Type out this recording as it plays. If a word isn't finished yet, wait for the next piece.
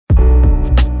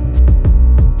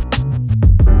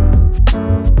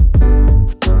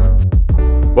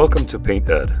Welcome to Paint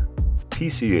Ed.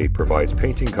 PCA provides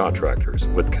painting contractors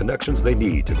with connections they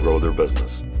need to grow their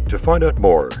business. To find out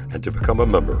more and to become a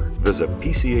member, visit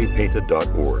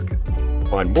pcapainted.org.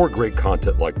 Find more great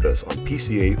content like this on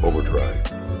PCA Overdrive.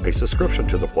 A subscription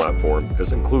to the platform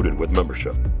is included with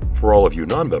membership. For all of you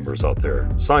non-members out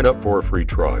there, sign up for a free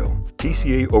trial.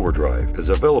 PCA Overdrive is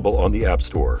available on the App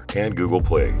Store and Google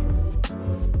Play.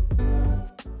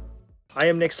 I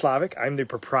am Nick Slavik. I'm the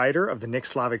proprietor of the Nick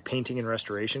Slavik Painting and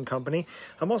Restoration Company.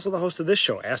 I'm also the host of this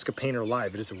show, Ask a Painter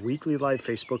Live. It is a weekly live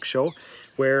Facebook show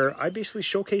where I basically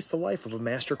showcase the life of a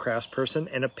master craftsperson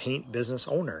and a paint business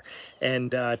owner.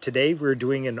 And today we're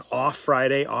doing an off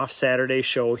Friday, off Saturday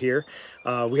show here.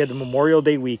 We had the Memorial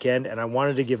Day weekend, and I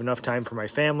wanted to give enough time for my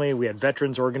family. We had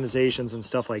veterans organizations and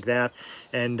stuff like that.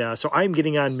 And so I'm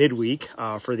getting on midweek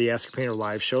for the Ask a Painter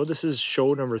Live show. This is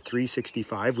show number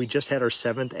 365. We just had our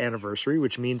 7th anniversary,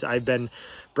 which means I've been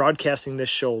broadcasting this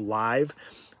show live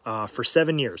for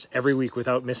 7 years, every week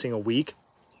without missing a week.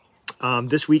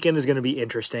 This weekend is going to be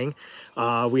interesting.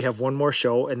 We have one more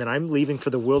show, and then I'm leaving for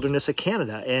the wilderness of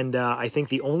Canada. And I think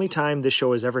the only time this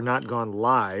show has ever not gone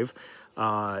live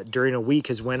during a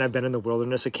week is when I've been in the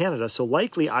wilderness of Canada. So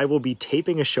likely I will be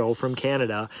taping a show from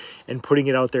Canada and putting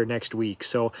it out there next week.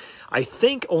 So I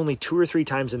think only 2 or 3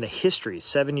 times in the history,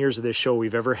 7 years of this show,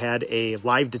 we've ever had a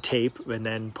live to tape and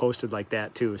then posted like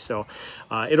that too. So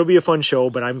it'll be a fun show,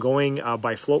 but I'm going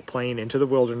by float plane into the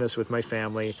wilderness with my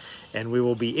family, and we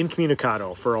will be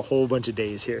incommunicado for a whole bunch of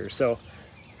days here. So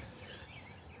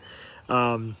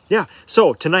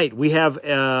so tonight we have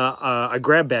a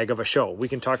grab bag of a show. We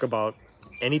can talk about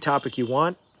any topic you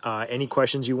want, any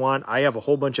questions you want. I have a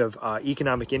whole bunch of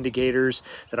economic indicators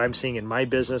that I'm seeing in my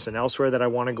business and elsewhere that I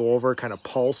want to go over, kind of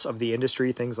pulse of the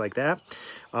industry, things like that.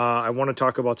 I want to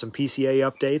talk about some PCA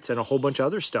updates and a whole bunch of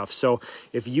other stuff. So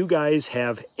if you guys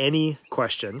have any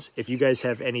questions, if you guys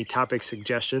have any topic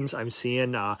suggestions, I'm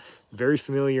seeing very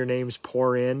familiar names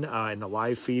pour in the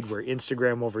live feed. We're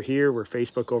Instagram over here, we're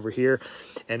Facebook over here,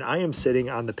 and I am sitting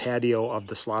on the patio of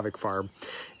the Slavik farm.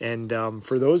 And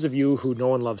for those of you who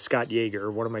know and love Scott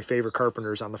Yeager, one of my favorite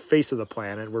carpenters on the face of the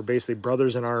planet, we're basically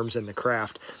brothers in arms in the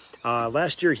craft.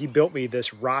 Last year he built me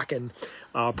this rockin'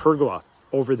 pergola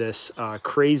over this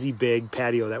crazy big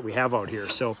patio that we have out here.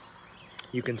 So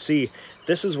you can see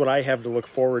this is what I have to look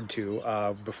forward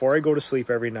to before I go to sleep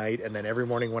every night, and then every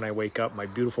morning when I wake up, my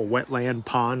beautiful wetland,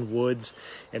 pond, woods,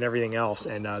 and everything else.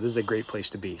 And this is a great place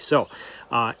to be. So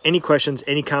any questions,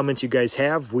 any comments you guys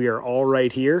have, we are all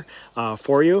right here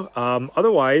for you.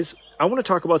 Otherwise, I want to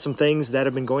talk about some things that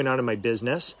have been going on in my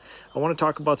business. I want to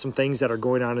talk about some things that are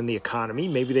going on in the economy.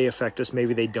 Maybe they affect us,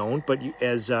 maybe they don't. But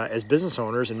as business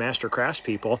owners and master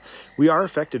craftspeople, we are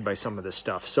affected by some of this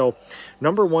stuff. So,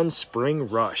 number one, spring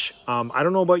rush. I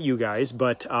don't know about you guys,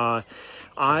 but I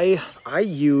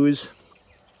use.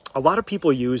 A lot of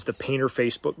people use the painter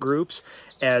Facebook groups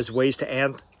as ways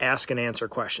to ask and answer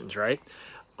questions, right?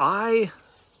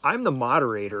 I'm the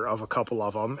moderator of a couple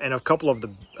of them and a couple of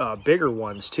the bigger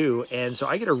ones too. And so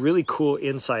I get a really cool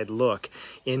inside look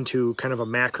into kind of a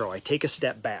macro. I take a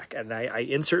step back and I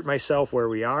insert myself where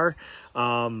we are.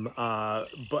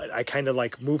 But I kind of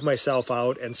like move myself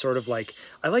out and sort of like,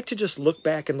 I like to just look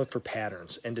back and look for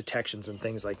patterns and detections and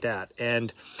things like that.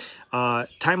 And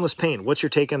Timeless Pain, what's your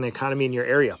take on the economy in your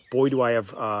area? Boy, do I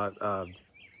have, I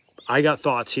got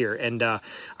thoughts here. And I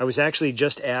was actually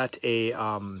just at a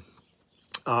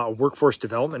workforce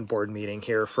development board meeting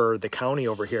here for the county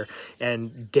over here,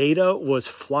 and data was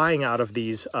flying out of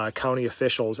these county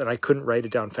officials, and I couldn't write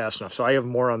it down fast enough. So I have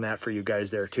more on that for you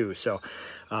guys there too. So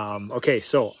okay,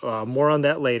 so more on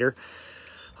that later.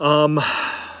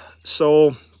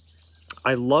 So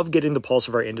I love getting the pulse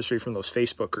of our industry from those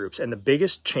Facebook groups, and the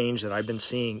biggest change that I've been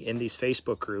seeing in these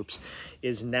Facebook groups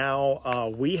is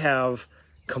now we have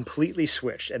completely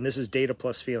switched, and this is data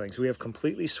plus feelings. We have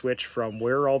completely switched from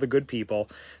where are all the good people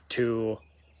to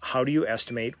how do you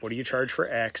estimate, what do you charge for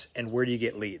X, and where do you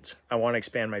get leads? I want to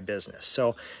expand my business.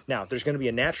 So now there's going to be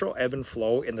a natural ebb and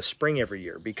flow in the spring every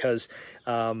year because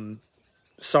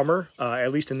summer,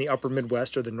 at least in the upper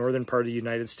Midwest or the northern part of the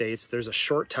United States, there's a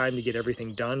short time to get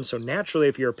everything done. So naturally,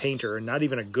 if you're a painter and not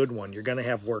even a good one, you're going to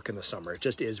have work in the summer. It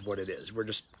just is what it is. We're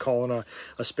just calling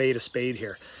a spade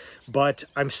here. But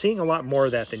I'm seeing a lot more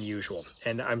of that than usual,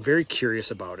 and I'm very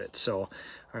curious about it. So, all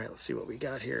right, let's see what we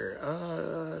got here.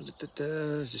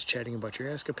 Just chatting about your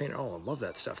Ask a Painter. Oh, I love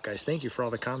that stuff, guys. Thank you for all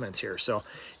the comments here. So,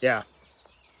 yeah.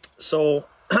 So,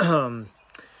 I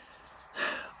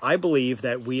believe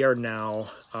that we are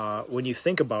now, when you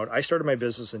think about, I started my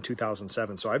business in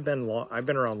 2007, so I've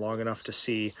been around long enough to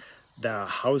see the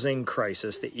housing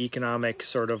crisis, the economic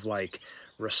sort of like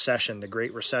recession, the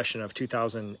Great Recession of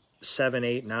 2007,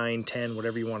 8, 9, 10,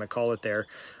 whatever you want to call it there.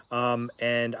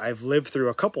 And I've lived through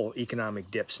a couple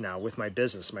economic dips now with my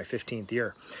business, my 15th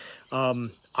year.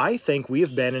 I think we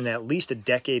have been in at least a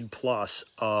decade plus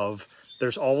of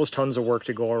there's always tons of work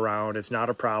to go around. It's not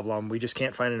a problem. We just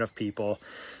can't find enough people.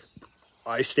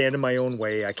 I stand in my own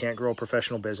way. I can't grow a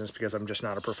professional business because I'm just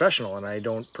not a professional and I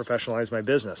don't professionalize my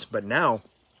business. But now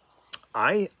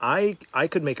I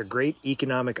could make a great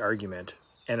economic argument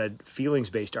and a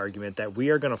feelings-based argument that we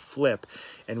are going to flip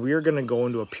and we are going to go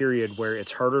into a period where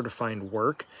it's harder to find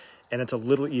work and it's a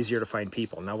little easier to find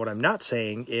people. Now, what I'm not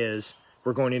saying is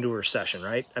we're going into a recession,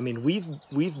 right? I mean,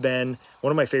 we've been,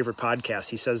 one of my favorite podcasts,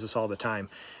 he says this all the time,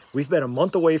 we've been a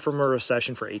month away from a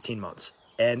recession for 18 months.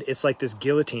 And it's like this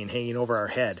guillotine hanging over our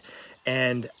head.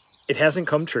 And it hasn't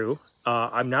come true.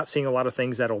 I'm not seeing a lot of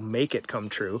things that'll make it come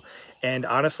true. And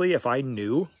honestly, if I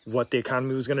knew what the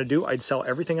economy was going to do, I'd sell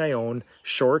everything I own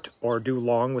short or do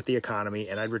long with the economy,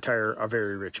 and I'd retire a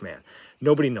very rich man.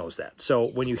 Nobody knows that. So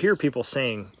when you hear people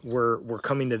saying we're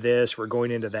coming to this, we're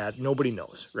going into that, nobody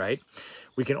knows, right?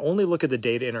 We can only look at the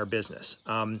data in our business.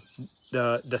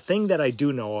 The thing that I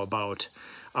do know about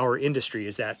our industry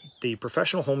is that the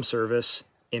professional home service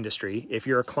industry, if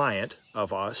you're a client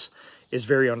of us, is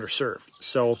very underserved.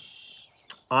 So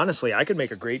honestly, I could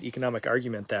make a great economic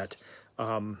argument that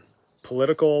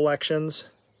political elections,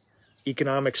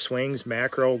 economic swings,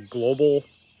 macro, global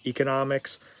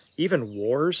economics, even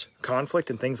wars, conflict,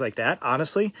 and things like that,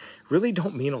 honestly, really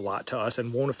don't mean a lot to us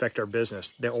and won't affect our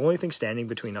business. The only thing standing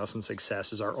between us and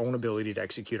success is our own ability to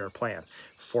execute our plan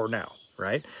for now,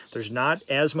 right? There's not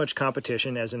as much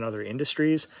competition as in other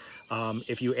industries.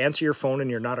 If you answer your phone and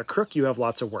you're not a crook, you have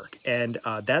lots of work. And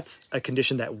that's a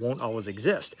condition that won't always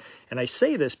exist. And I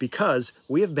say this because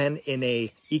we have been in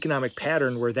a economic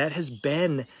pattern where that has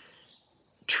been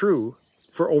true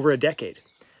for over a decade.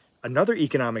 Another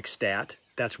economic stat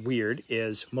that's weird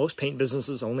is most paint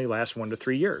businesses only last 1 to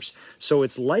 3 years. So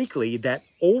it's likely that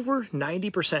over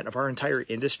 90% of our entire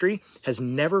industry has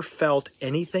never felt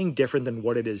anything different than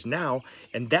what it is now.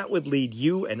 And that would lead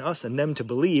you and us and them to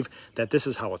believe that this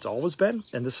is how it's always been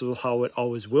and this is how it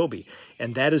always will be.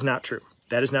 And that is not true.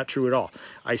 That is not true at all.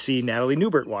 I see Natalie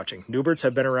Newbert watching. Newberts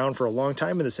have been around for a long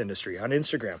time in this industry on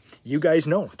Instagram. You guys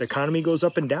know the economy goes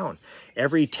up and down.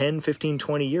 Every 10, 15,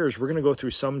 20 years, we're going to go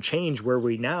through some change where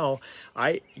we now,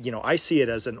 I see it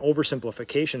as an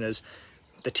oversimplification as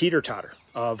the teeter-totter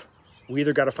of we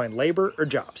either got to find labor or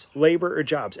jobs.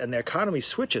 And the economy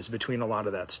switches between a lot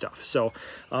of that stuff. So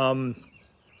the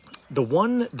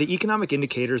economic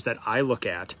indicators that I look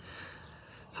at,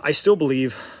 I still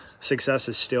believe success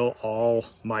is still all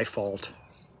my fault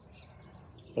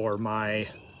or my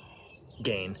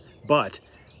gain. But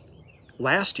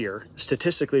last year,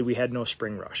 statistically, we had no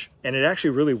spring rush. And it actually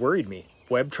really worried me.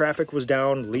 Web traffic was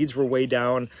down, leads were way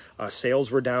down, sales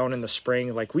were down in the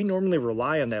spring. Like we normally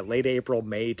rely on that late April,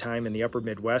 May time in the upper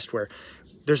Midwest where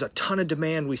there's a ton of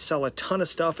demand. We sell a ton of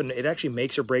stuff and it actually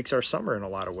makes or breaks our summer in a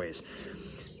lot of ways.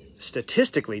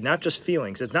 Statistically, not just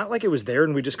feelings. It's not like it was there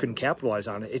and we just couldn't capitalize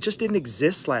on it. It just didn't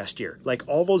exist last year. Like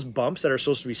all those bumps that are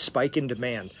supposed to be spike in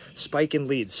demand, spike in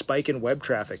leads, spike in web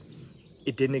traffic,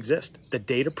 it didn't exist. The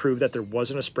data proved that there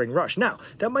wasn't a spring rush. Now,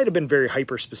 that might have been very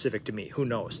hyper-specific to me. Who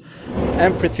knows?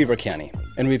 I'm Prithvi Varkiani,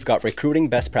 and we've got recruiting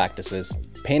best practices,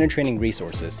 painter training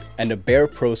resources, and a Bear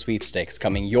Pro sweepstakes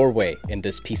coming your way in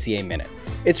this PCA Minute.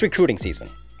 It's recruiting season.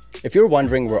 If you're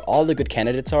wondering where all the good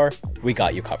candidates are, we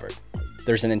got you covered.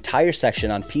 There's an entire section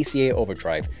on PCA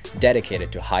Overdrive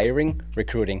dedicated to hiring,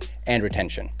 recruiting, and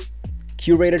retention.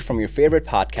 Curated from your favorite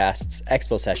podcasts,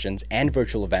 expo sessions, and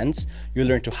virtual events, you'll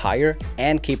learn to hire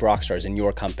and keep rockstars in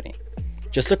your company.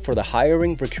 Just look for the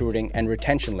hiring, recruiting, and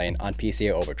retention lane on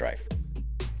PCA Overdrive.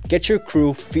 Get your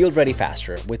crew field ready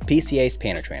faster with PCA's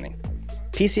painter training.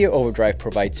 PCA Overdrive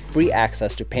provides free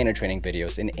access to painter training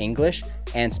videos in English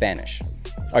and Spanish.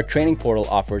 Our training portal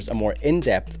offers a more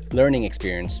in-depth learning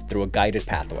experience through a guided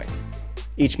pathway.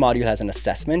 Each module has an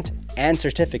assessment, and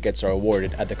certificates are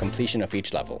awarded at the completion of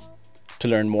each level. To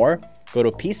learn more, go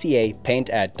to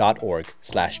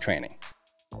pcapainted.org/training.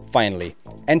 Finally,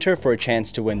 enter for a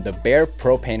chance to win the Bear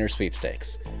Pro Painter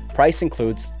Sweepstakes. Price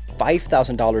includes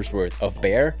 $5,000 worth of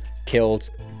Bear, Kills,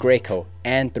 Graco,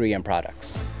 and 3M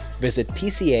products. Visit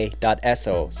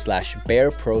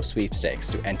pca.so/Bear Pro Sweepstakes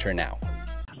to enter now.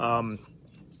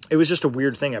 It was just a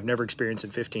weird thing I've never experienced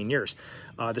in 15 years.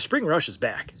 The spring rush is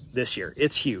back this year.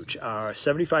 It's huge.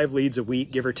 75 leads a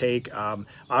week, give or take.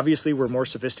 Obviously, we're more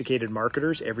sophisticated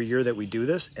marketers every year that we do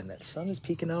this, and that sun is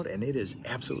peeking out, and it is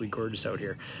absolutely gorgeous out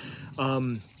here.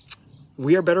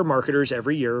 We are better marketers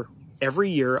every year every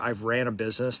year I've ran a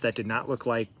business that did not look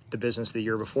like the business the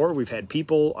year before. We've had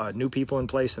people, new people in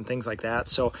place and things like that.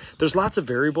 So there's lots of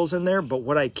variables in there, but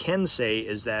what I can say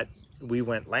is that we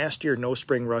went last year, no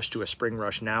spring rush, to a spring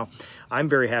rush now. I'm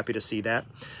very happy to see that.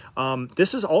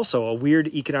 This is also a weird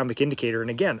economic indicator. And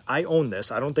again, I own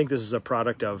this. I don't think this is a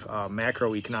product of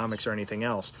macroeconomics or anything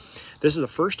else. This is the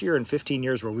first year in 15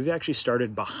 years where we've actually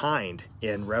started behind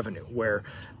in revenue, where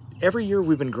every year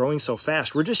we've been growing so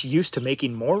fast. We're just used to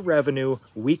making more revenue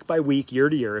week by week, year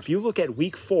to year. If you look at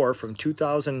week 4 from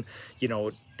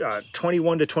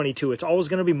 2021 to 22, it's always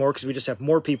going to be more because we just have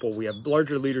more people. We have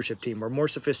larger leadership team. We're more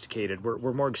sophisticated.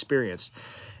 We're more experienced.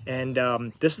 And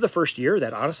this is the first year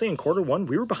that honestly in Q1,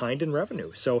 we were behind in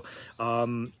revenue. So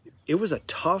it was a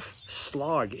tough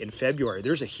slog in February.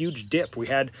 There's a huge dip. We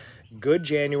had good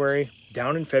January,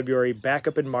 down in February, back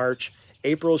up in March.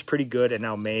 April is pretty good, and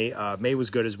now May. May was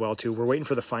good as well too. We're waiting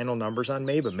for the final numbers on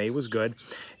May, but May was good,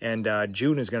 and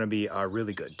June is going to be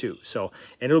really good too. So,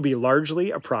 and it'll be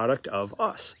largely a product of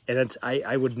us. And it's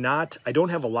I don't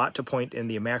have a lot to point in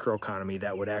the macro economy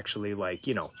that would actually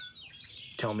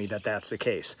tell me that that's the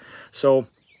case. So,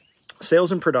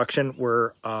 sales and production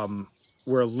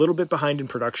we're a little bit behind in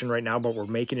production right now, but we're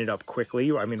making it up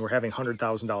quickly. I mean, we're having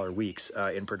 $100,000 weeks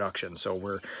in production,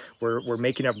 so we're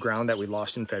making up ground that we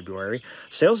lost in February.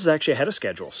 Sales is actually ahead of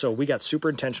schedule, so we got super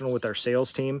intentional with our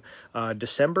sales team.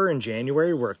 December and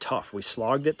January were tough. We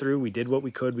slogged it through. We did what we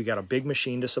could. We got a big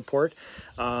machine to support,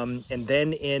 and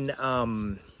then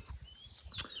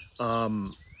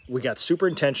we got super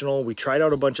intentional. We tried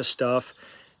out a bunch of stuff.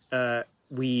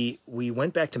 We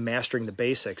went back to mastering the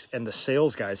basics, and the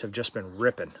sales guys have just been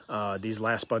ripping these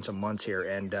last bunch of months here.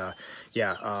 And I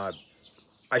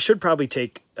should probably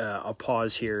take a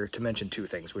pause here to mention two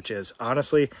things, which is,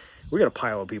 honestly, we got a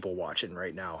pile of people watching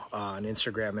right now on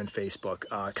Instagram and Facebook.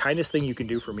 Kindest thing you can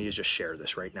do for me is just share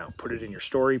this right now. Put it in your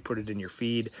story, put it in your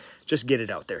feed, just get it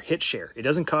out there. Hit share. It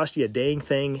doesn't cost you a dang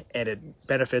thing, and it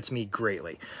benefits me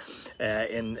greatly.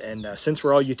 And since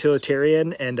we're all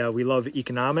utilitarian and we love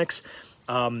economics,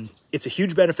 it's a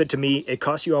huge benefit to me. It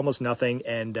costs you almost nothing,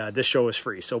 and this show is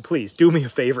free. So please do me a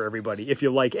favor, everybody. If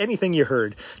you like anything you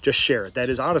heard, just share it. That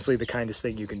is honestly the kindest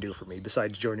thing you can do for me,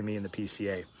 besides joining me in the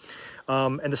PCA.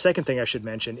 And the second thing I should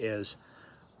mention is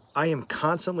I am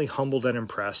constantly humbled and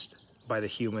impressed by the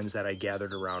humans that I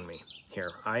gathered around me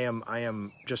here. I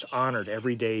am just honored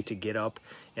every day to get up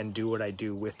and do what I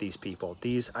do with these people.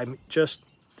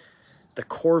 The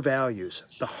core values,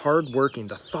 the hard working,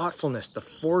 the thoughtfulness, the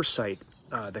foresight,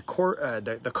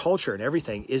 the culture and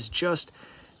everything is just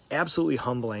absolutely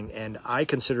humbling. And I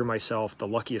consider myself the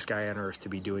luckiest guy on earth to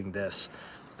be doing this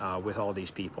with all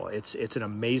these people. It's an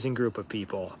amazing group of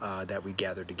people that we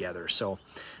gathered together. So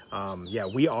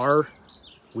we are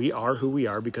who we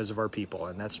are because of our people.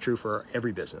 And that's true for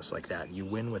every business like that. You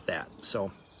win with that.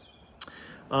 So,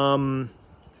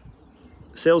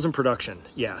 sales and production.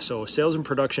 Yeah. So sales and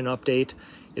production update.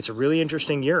 It's a really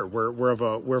interesting year. We're of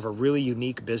a really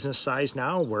unique business size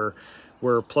now. We're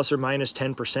plus or minus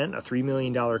 10%, a $3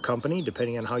 million company,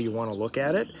 depending on how you want to look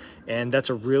at it. And that's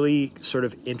a really sort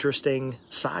of interesting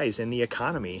size in the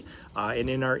economy and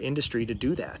in our industry to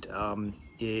do that.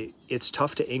 It's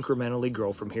tough to incrementally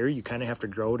grow from here. You kind of have to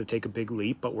grow to take a big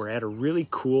leap, but we're at a really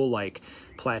cool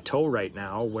plateau right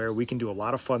now where we can do a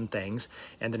lot of fun things,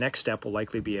 and the next step will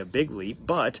likely be a big leap,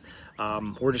 but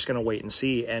we're just going to wait and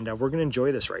see, and we're going to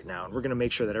enjoy this right now, and we're going to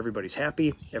make sure that everybody's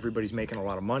happy, everybody's making a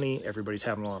lot of money, everybody's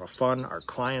having a lot of fun, our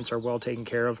clients are well taken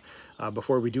care of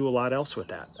before we do a lot else with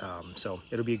that. So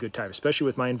it'll be a good time, especially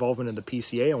with my involvement in the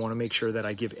PCA. I want to make sure that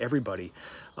I give everybody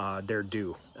their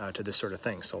due to this sort of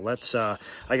thing. So let's, I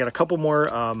got a couple more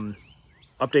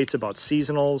updates about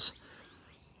seasonals,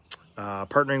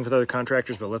 partnering with other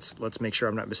contractors, but let's make sure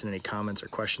I'm not missing any comments or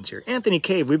questions here. Anthony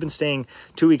Cave, we've been staying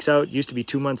 2 weeks out. Used to be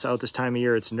 2 months out this time of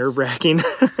year. It's nerve-wracking,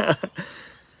 but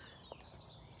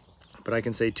I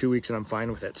can say 2 weeks and I'm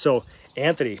fine with it. So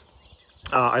Anthony,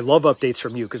 I love updates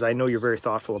from you because I know you're very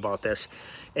thoughtful about this.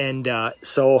 And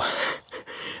so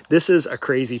this is a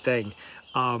crazy thing.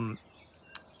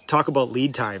 Talk about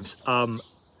lead times.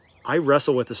 I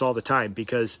wrestle with this all the time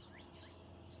because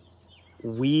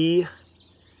if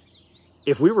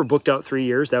we were booked out 3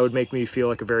 years, that would make me feel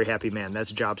like a very happy man.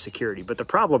 That's job security. But the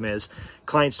problem is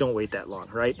clients don't wait that long,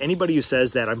 right? Anybody who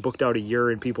says that I'm booked out a year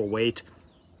and people wait,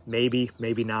 maybe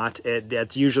not,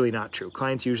 that's usually not true.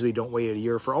 Clients usually don't wait a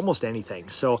year for almost anything.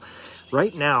 So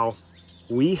right now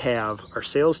we have our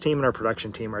sales team and our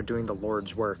production team are doing the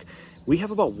Lord's work. We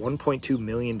have about $1.2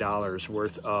 million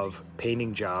worth of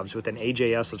painting jobs with an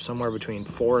AJS of somewhere between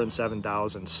 4,000 and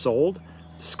 7,000 sold.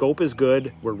 Scope is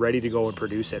good. We're ready to go and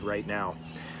produce it right now.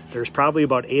 There's probably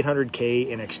about 800K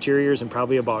in exteriors and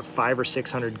probably about 500 or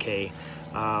 600K,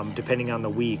 depending on the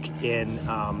week, in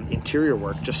interior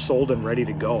work, just sold and ready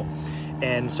to go.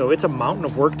 And so it's a mountain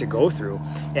of work to go through.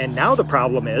 And now the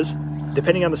problem is,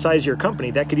 depending on the size of your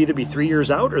company, that could either be 3 years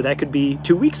out or that could be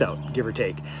 2 weeks out, give or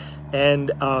take. And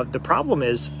the problem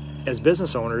is, as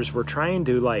business owners, we're trying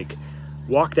to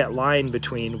walk that line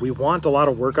between, we want a lot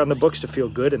of work on the books to feel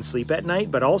good and sleep at night,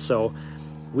 but also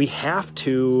we have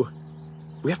to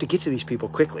get to these people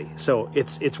quickly. So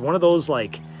it's one of those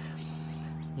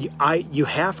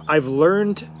I've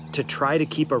learned to try to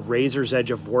keep a razor's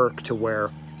edge of work to where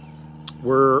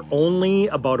we're only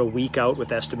about a week out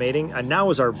with estimating, and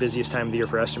now is our busiest time of the year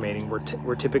for estimating.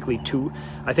 We're typically 2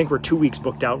 weeks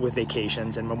booked out with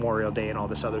vacations and Memorial Day and all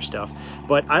this other stuff.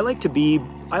 But I like to be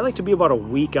about a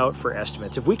week out for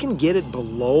estimates. If we can get it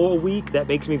below a week, that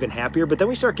makes me even happier. But then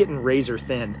we start getting razor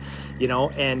thin,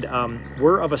 and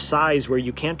we're of a size where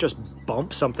you can't just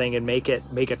bump something and make a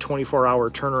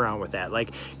 24-hour turnaround with that.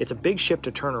 It's a big ship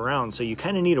to turn around, so you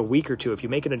kind of need a week or two. If you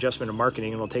make an adjustment in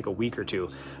marketing, it'll take a week or two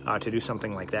to do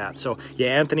something like that. So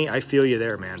yeah, Anthony, I feel you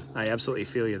there, man. I absolutely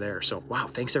feel you there. So wow,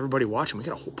 thanks everybody watching. We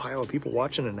got a whole pile of people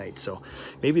watching tonight. So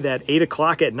maybe that 8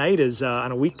 o'clock at night is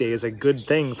on a weekday is a good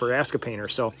thing for Ask a Painter.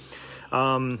 So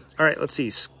all right, let's see.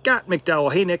 Scott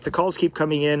McDowell. Hey, Nick, the calls keep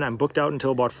coming in. I'm booked out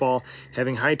until about fall,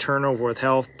 having high turnover with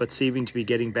health, but seeming to be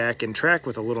getting back in track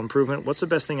with a little improvement. What's the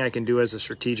best thing I can do as a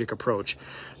strategic approach?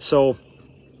 So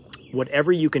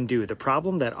whatever you can do. The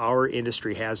problem that our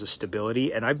industry has is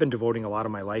stability, and I've been devoting a lot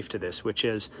of my life to this, which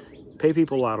is pay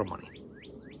people a lot of money,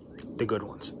 the good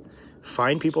ones.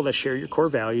 Find people that share your core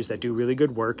values, that do really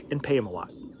good work, and pay them a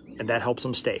lot. And that helps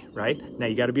them stay, right? Now,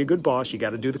 you got to be a good boss. You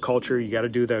got to do the culture. You got to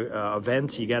do the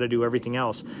events. You got to do everything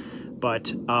else. But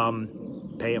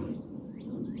pay them.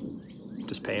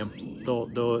 Just pay them.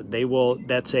 They will.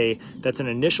 That's an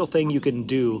initial thing you can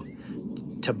do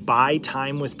to buy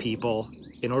time with people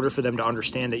in order for them to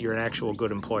understand that you're an actual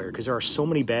good employer. Because there are so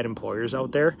many bad employers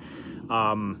out there.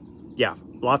 Yeah,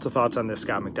 lots of thoughts on this,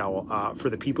 Scott McDowell. For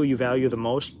the people you value the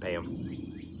most, pay them.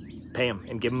 Pay them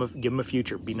and give them a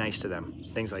future. Be nice to them.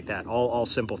 Things like that. All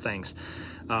simple things.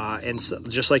 And so,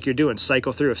 just like you're doing,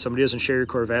 cycle through. If somebody doesn't share your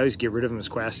core values, get rid of them as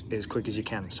quick as you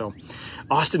can. So,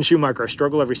 Austin Schumacher, I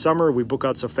struggle every summer. We book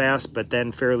out so fast, but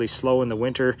then fairly slow in the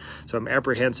winter. So I'm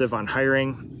apprehensive on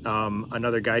hiring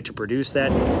another guy to produce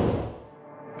that.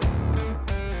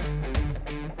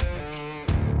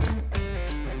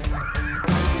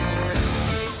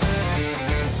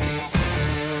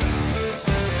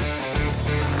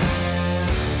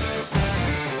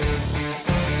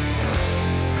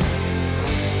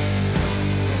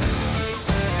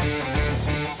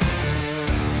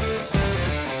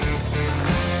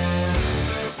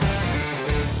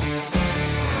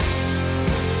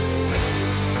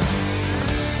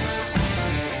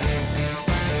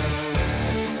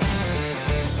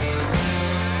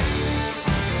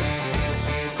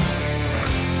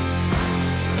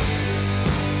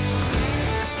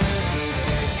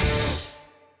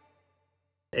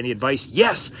 Any advice?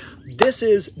 Yes, this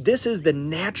is the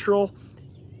natural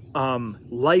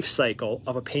life cycle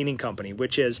of a painting company,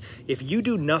 which is if you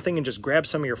do nothing and just grab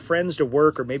some of your friends to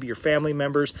work or maybe your family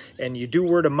members and you do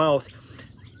word of mouth,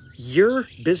 your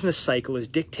business cycle is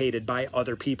dictated by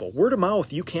other people. Word of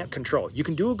mouth, you can't control. You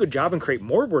can do a good job and create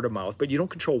more word of mouth, but you don't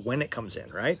control when it comes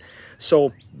in, right?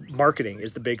 So marketing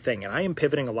is the big thing. And I am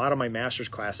pivoting a lot of my master's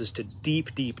classes to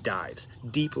deep dives,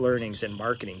 deep learnings in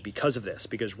marketing because of this.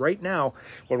 Because right now,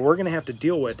 what we're going to have to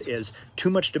deal with is too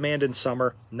much demand in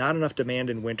summer, not enough demand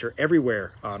in winter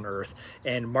everywhere on earth.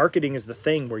 And marketing is the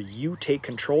thing where you take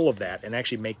control of that and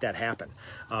actually make that happen.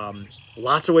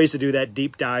 Lots of ways to do that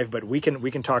deep dive, but we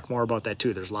can talk more about that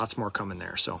too. There's lots more coming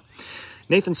there. So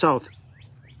Nathan South,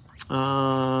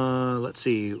 let's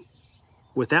see.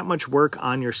 With that much work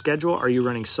on your schedule, are you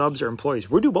running subs or employees?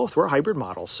 We do both. We're a hybrid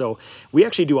model. So we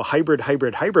actually do a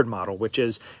hybrid model, which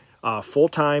is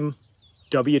full-time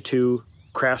W-2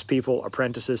 craftspeople,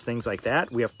 apprentices, things like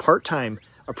that. We have part-time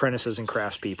apprentices and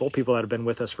craftspeople, people that have been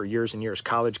with us for years and years,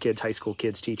 college kids, high school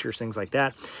kids, teachers, things like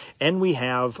that. And we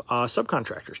have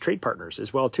subcontractors, trade partners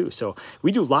as well too. So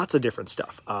we do lots of different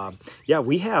stuff.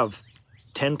 We have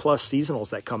 10 plus seasonals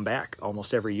that come back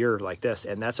almost every year like this.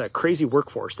 And that's a crazy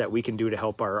workforce that we can do to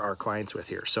help our clients with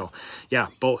here. So yeah,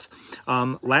 both.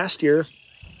 Last year,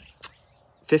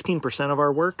 15% of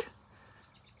our work,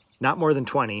 not more than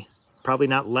 20, probably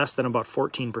not less than about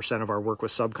 14% of our work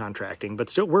with subcontracting, but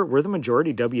still we're the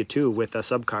majority W-2 with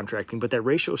subcontracting, but that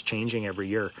ratio is changing every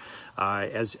year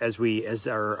as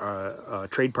our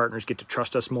trade partners get to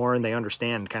trust us more and they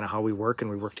understand kind of how we work and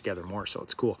we work together more. So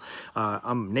it's cool.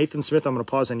 I'm Nathan Smith. I'm going to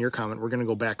pause on your comment. We're going to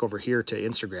go back over here to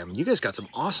Instagram. You guys got some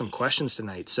awesome questions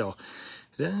tonight. So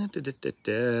man,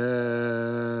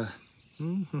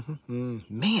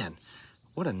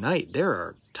 what a night. There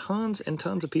are tons and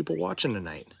tons of people watching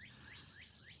tonight.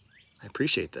 I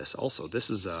appreciate this. Also, this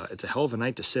is it's a hell of a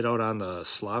night to sit out on the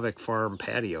Slavic Farm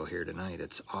patio here tonight.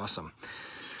 It's awesome.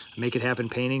 Make It Happen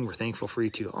Painting. We're thankful for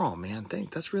you too. Oh man,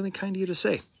 that's really kind of you to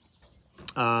say.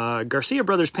 Garcia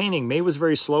Brothers Painting. May was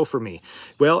very slow for me.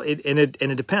 Well,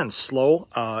 it depends. Slow.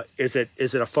 Is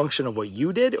it a function of what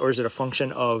you did, or is it a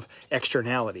function of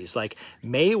externalities? Like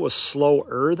May was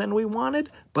slower than we wanted,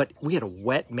 but we had a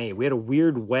wet May. We had a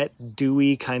weird, wet,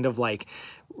 dewy kind of like.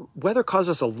 Weather caused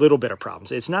us a little bit of problems.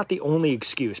 It's not the only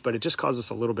excuse, but it just caused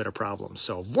us a little bit of problems.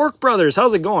 So Vork Brothers,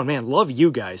 how's it going, man? Love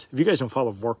you guys. If you guys don't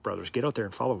follow Vork Brothers, get out there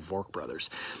and follow Vork Brothers.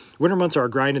 Winter months are a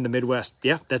grind in the Midwest.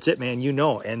 Yeah, that's it, man. You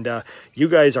know, and you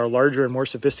guys are larger and more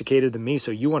sophisticated than me,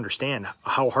 so you understand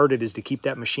how hard it is to keep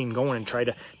that machine going and try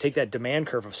to take that demand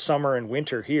curve of summer and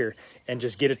winter here and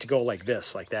just get it to go like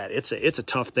this, like that. It's a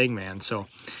tough thing, man. So.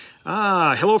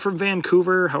 Hello from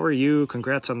Vancouver. How are you?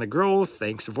 Congrats on the growth.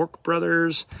 Thanks, Vork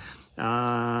Brothers.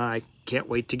 I can't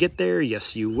wait to get there.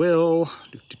 Yes, you will.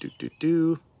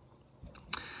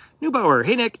 Neubauer.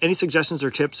 Hey, Nick. Any suggestions or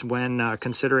tips when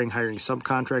considering hiring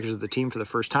subcontractors of the team for the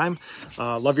first time?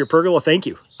 Love your pergola. Thank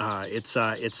you.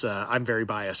 I'm very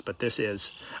biased, but this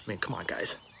is, I mean, come on,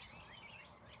 guys.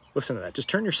 Listen to that. Just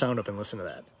turn your sound up and listen to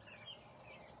that.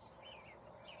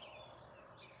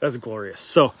 That's glorious.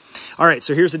 So, all right,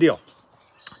 so here's the deal.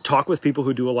 Talk with people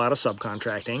who do a lot of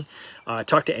subcontracting.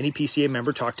 Talk to any PCA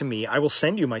member. Talk to me. I will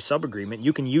send you my sub agreement.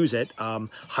 You can use it.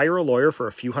 Hire a lawyer for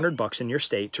a few $100 in your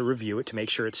state to review it to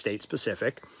make sure it's state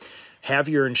specific. Have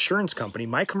your insurance company,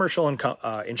 my commercial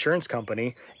insurance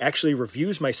company, actually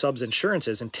reviews my subs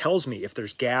insurances and tells me if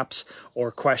there's gaps or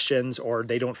questions or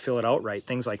they don't fill it out right,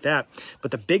 things like that.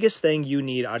 But the biggest thing you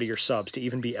need out of your subs to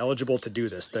even be eligible to do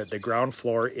this, the ground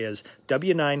floor is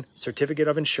W-9, certificate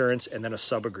of insurance, and then a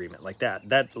sub agreement like that.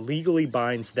 That legally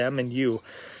binds them and you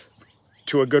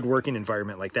to a good working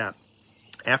environment like that.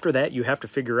 After that, you have to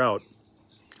figure out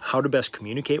how to best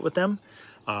communicate with them,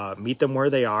 meet them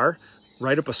where they are,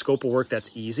 write up a scope of work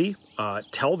that's easy,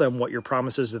 tell them what your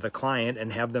promise is to the client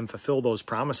and have them fulfill those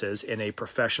promises in a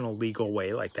professional, legal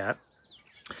way like that.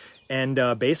 And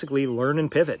basically learn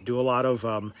and pivot, do a lot of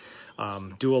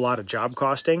job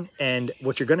costing. And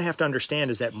what you're going to have to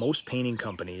understand is that most painting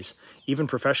companies, even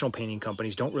professional painting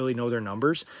companies, don't really know their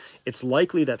numbers. It's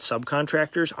likely that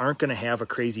subcontractors aren't going to have a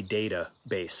crazy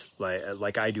database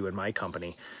like I do in my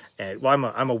company. And,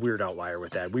 well, I'm a weird outlier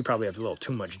with that. We probably have a little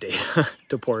too much data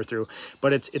to pour through.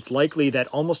 But it's likely that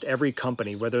almost every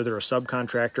company, whether they're a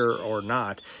subcontractor or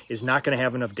not, is not going to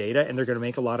have enough data, and they're going to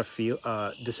make a lot of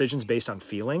decisions based on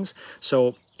feelings.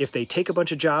 So if they take a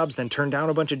bunch of jobs, then turn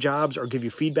down a bunch of jobs, or give you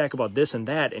feedback about this and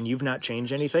that, and you've not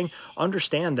changed anything,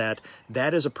 understand that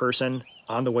that is a person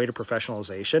on the way to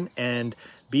professionalization, and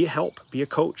be a help, be a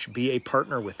coach, be a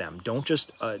partner with them. Don't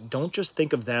just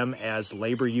think of them as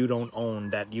labor you don't own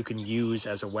that you can use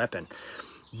as a weapon.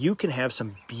 You can have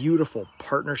some beautiful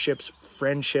partnerships,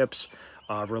 friendships,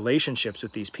 relationships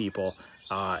with these people,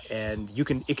 and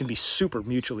it can be super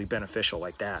mutually beneficial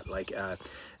like that.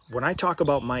 When I talk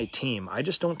about my team, I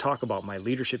just don't talk about my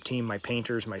leadership team, my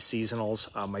painters, my seasonals,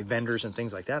 my vendors, and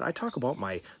things like that. I talk about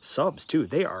my subs too.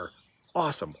 They are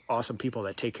awesome people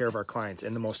that take care of our clients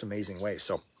in the most amazing way.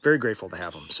 So very grateful to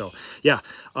have them. So yeah,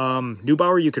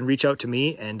 Neubauer, you can reach out to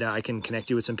me and I can connect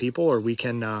you with some people, or we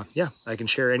can, I can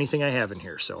share anything I have in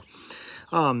here. So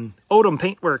Odom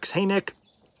Paintworks. Hey, Nick,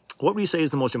 what would you say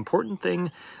is the most important thing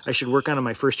I should work on in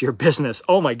my first year of business?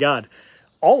 Oh my God.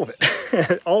 All of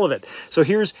it, all of it. So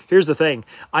here's the thing.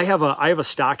 I have a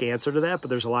stock answer to that, but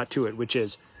there's a lot to it, which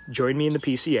is join me in the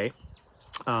PCA.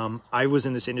 I was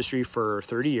in this industry for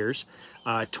 30 years,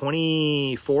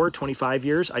 25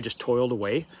 years. I just toiled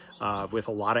away with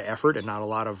a lot of effort and not a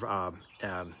lot of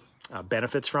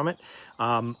benefits from it.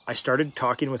 I started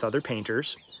talking with other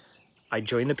painters. I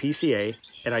joined the PCA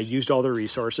and I used all the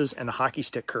resources, and the hockey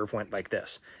stick curve went like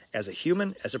this. As a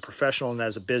human, as a professional, and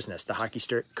as a business, the hockey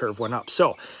stick curve went up.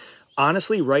 So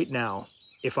honestly, right now,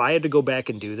 if I had to go back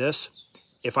and do this,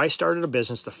 if I started a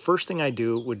business, the first thing I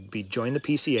do would be join the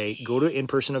PCA, go to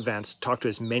in-person events, talk to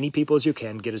as many people as you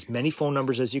can, get as many phone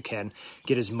numbers as you can,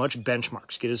 get as much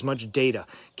benchmarks, get as much data,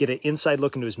 get an inside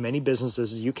look into as many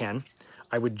businesses as you can.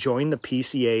 I would join the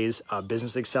PCA's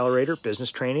Business Accelerator,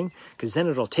 business training, because then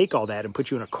it'll take all that and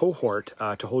put you in a cohort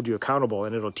to hold you accountable,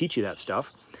 and it'll teach you that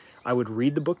stuff. I would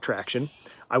read the book Traction.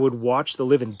 I would watch the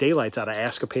living daylights out of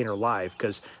Ask a Painter Live,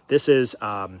 because this is,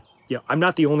 I'm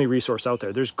not the only resource out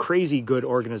there. There's crazy good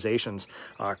organizations.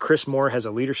 Chris Moore has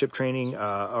a leadership training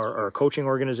or a coaching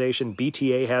organization.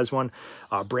 BTA has one.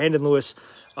 Brandon Lewis,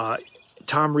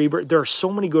 Tom Reber. There are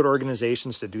so many good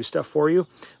organizations to do stuff for you.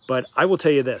 But I will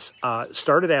tell you this,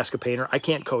 start at Ask a Painter. I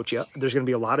can't coach you. There's going to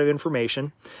be a lot of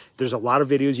information. There's a lot of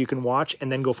videos you can watch,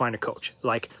 and then go find a coach.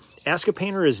 Like, Ask a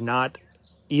Painter is not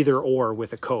either or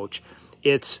with a coach.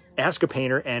 It's ask a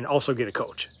painter and also get a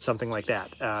coach, something like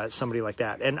that, somebody like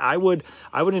that. And I would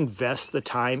invest the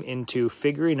time into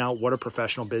figuring out what a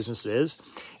professional business is,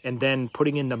 and then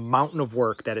putting in the mountain of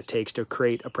work that it takes to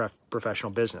create a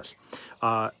professional business.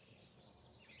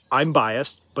 I'm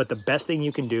biased, but the best thing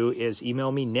you can do is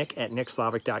email me,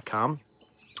 nick@nickslavik.com.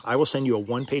 I will send you a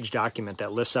one-page document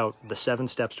that lists out the 7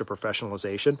 steps to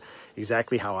professionalization,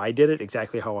 exactly how I did it,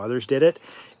 exactly how others did it.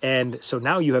 And so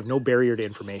now you have no barrier to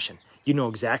information. You know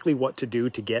exactly what to do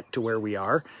to get to where we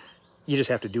are. You just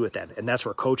have to do it then. And that's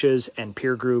where coaches and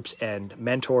peer groups and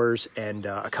mentors and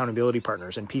accountability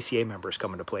partners and PCA members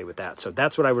come into play with that. So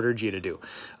that's what I would urge you to do.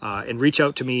 And reach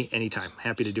out to me anytime.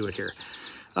 Happy to do it here.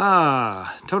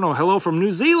 Tono, hello from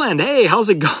New Zealand. Hey, how's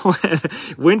it going?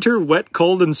 Winter, wet,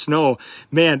 cold, and snow.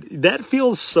 Man, that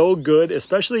feels so good,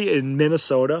 especially in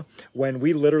Minnesota, when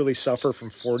we literally suffer from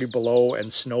 40 below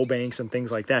and snowbanks and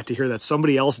things like that, to hear that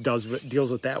somebody else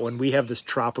deals with that when we have this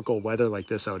tropical weather like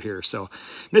this out here. So,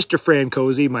 Mr.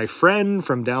 Francosi, my friend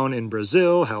from down in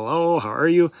Brazil, hello, how are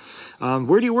you?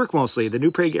 Where do you work mostly? The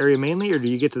New Prague area mainly, or do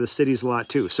you get to the cities a lot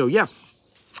too? So, yeah.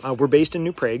 We're based in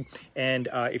New Prague, and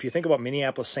if you think about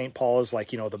Minneapolis, St. Paul is like,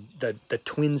 the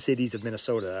twin cities of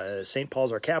Minnesota. St.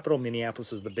 Paul's our capital,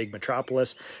 Minneapolis is the big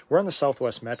metropolis. We're on the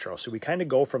Southwest Metro, so we kind of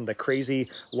go from the crazy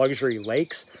luxury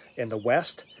lakes in the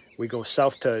west. We go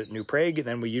south to New Prague, and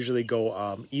then we usually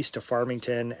go east to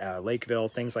Farmington, Lakeville,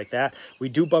 things like that. We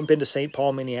do bump into St.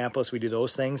 Paul, Minneapolis. We do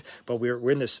those things, but we're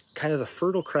in this kind of the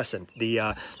Fertile Crescent,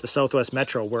 the Southwest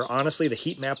Metro, where honestly the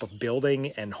heat map of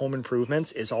building and home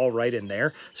improvements is all right in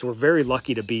there. So we're very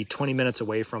lucky to be 20 minutes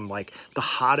away from like the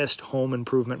hottest home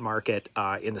improvement market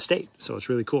in the state. So it's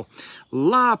really cool.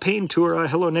 La Paintura,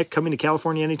 hello Nick, coming to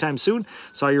California anytime soon.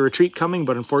 Saw your retreat coming,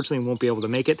 but unfortunately won't be able to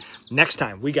make it. Next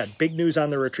time, we got big news on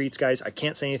the retreats, guys. I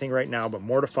can't say anything right now, but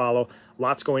more to follow.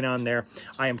 Lots going on there.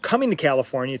 I am coming to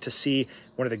California to see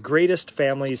one of the greatest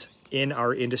families in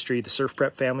our industry, the Surf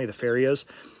Prep family, the Farias.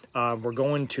 We're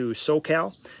going to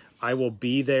SoCal. I will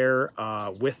be there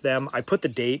with them. I put the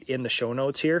date in the show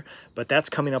notes here, but that's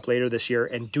coming up later this year,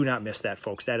 and do not miss that,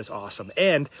 folks. That is awesome.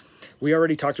 And we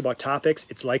already talked about topics.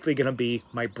 It's likely going to be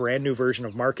my brand new version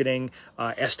of marketing,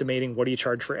 estimating what do you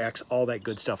charge for X, all that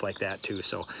good stuff like that too.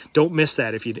 So don't miss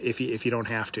that if you don't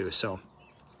have to. So,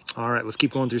 all right, let's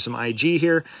keep going through some IG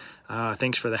here.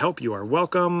 Thanks for the help. You are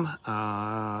welcome.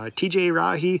 TJ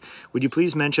Rahi, would you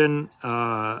please mention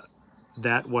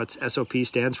that what's SOP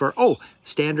stands for? Oh,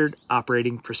 Standard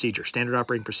Operating Procedure. Standard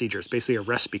Operating Procedure. It's basically a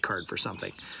recipe card for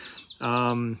something.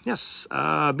 Yes. B.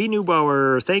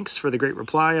 Neubauer, thanks for the great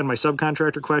reply on my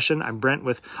subcontractor question. I'm Brent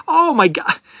with, oh my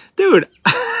God, dude,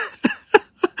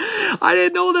 I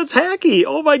didn't know that's Hacky.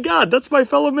 Oh my God, that's my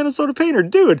fellow Minnesota painter.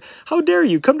 Dude, how dare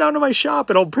you come down to my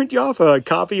shop and I'll print you off a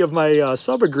copy of my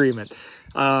sub agreement.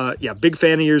 Yeah, big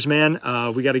fan of yours, man.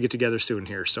 We got to get together soon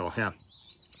here. So yeah.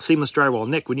 Seamless Drywall.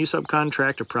 Nick, when you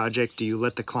subcontract a project, do you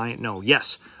let the client know?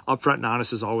 Yes. Upfront and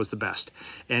honest is always the best.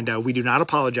 And we do not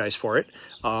apologize for it.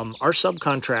 Our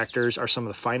subcontractors are some of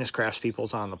the finest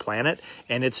craftspeople on the planet.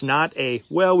 And it's not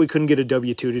well, we couldn't get a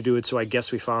W-2 to do it, so I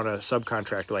guess we found a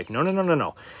subcontractor. Like,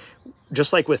 no.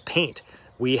 Just like with paint,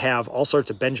 we have all sorts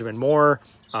of Benjamin Moore.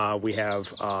 We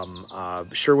have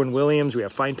Sherwin-Williams. We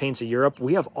have Fine Paints of Europe.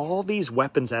 We have all these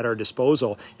weapons at our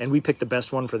disposal, and we pick the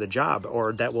best one for the job,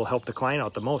 or that will help the client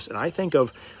out the most. And I think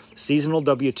of seasonal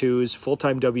W-2s,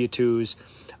 full-time W-2s,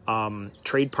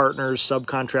 trade partners,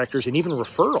 subcontractors, and even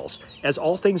referrals as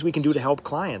all things we can do to help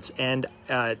clients. And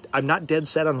I'm not dead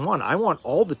set on one. I want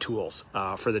all the tools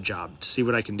for the job to see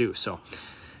what I can do. So,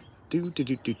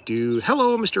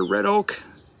 hello, Mr. Red Oak.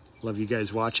 Love you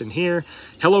guys watching here.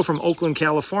 Hello from Oakland,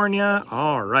 California.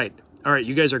 All right,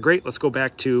 you guys are great. Let's go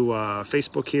back to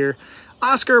Facebook here.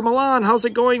 Oscar Milan, how's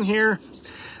it going here?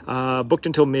 Booked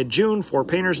until mid-June, 4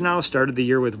 painters now. Started the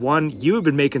year with 1. You have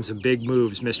been making some big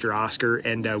moves, Mr. Oscar,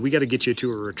 and we got to get you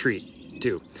to a retreat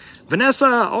too.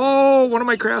 Vanessa, one of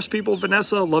my craftspeople.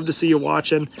 Vanessa, love to see you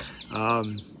watching.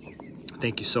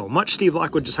 Thank you so much. Steve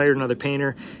Lockwood just hired another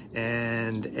painter,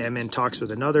 and MN talks with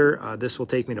another. This will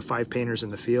take me to 5 painters in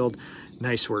the field.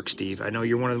 Nice work, Steve. I know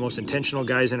you're one of the most intentional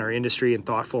guys in our industry and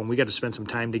thoughtful, and we got to spend some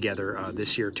time together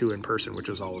this year too in person, which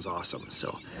was always awesome.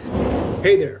 So,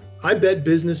 hey there. I bet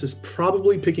business is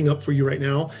probably picking up for you right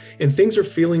now, and things are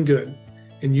feeling good.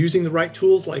 And using the right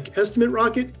tools like Estimate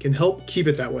Rocket can help keep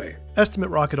it that way.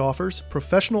 Estimate Rocket offers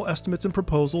professional estimates and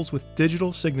proposals with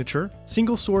digital signature,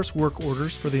 single source work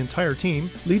orders for the entire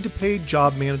team, lead to paid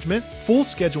job management, full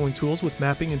scheduling tools with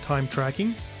mapping and time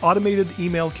tracking, automated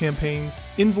email campaigns,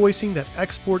 invoicing that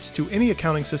exports to any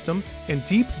accounting system, and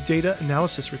deep data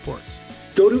analysis reports.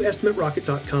 Go to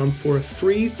estimaterocket.com for a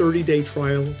free 30-day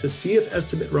trial to see if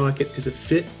Estimate Rocket is a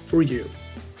fit for you.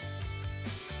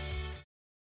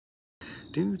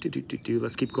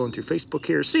 Let's keep going through Facebook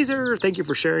here. Caesar, thank you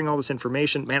for sharing all this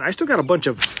information. Man, I still got a bunch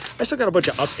of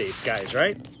updates, guys,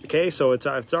 right? Okay, so it's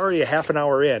already a half an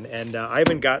hour in, and I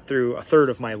haven't got through a third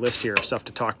of my list here of stuff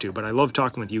to talk to, but I love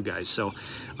talking with you guys. So,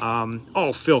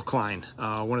 Phil Klein,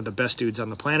 one of the best dudes on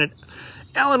the planet.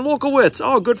 Alan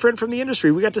Wolkowitz, good friend from the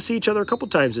industry. We got to see each other a couple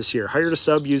times this year. Hired a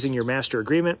sub using your master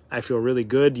agreement. I feel really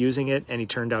good using it, and he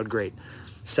turned out great.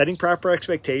 Setting proper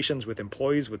expectations with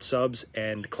employees, with subs,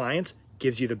 and clients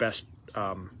gives you the best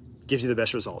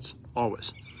results.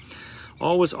 Always.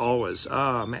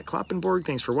 Matt Kloppenborg,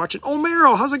 thanks for watching.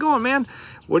 Merrill, how's it going, man?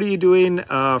 What are you doing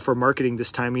for marketing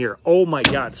this time of year? Oh my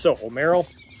God. So Merrill,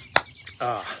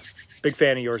 big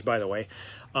fan of yours, by the way.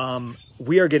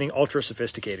 We are getting ultra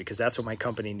sophisticated because that's what my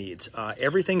company needs.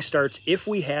 Everything starts, if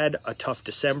we had a tough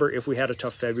December, if we had a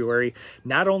tough February,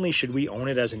 not only should we own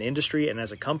it as an industry and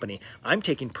as a company, I'm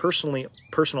taking personal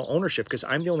ownership because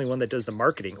I'm the only one that does the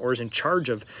marketing or is in charge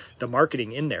of the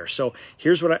marketing in there. So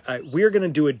here's what we're going to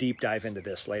do a deep dive into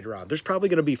this later on. There's probably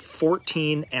going to be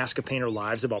 14 Ask a Painter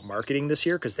lives about marketing this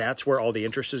year because that's where all the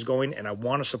interest is going. And I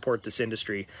want to support this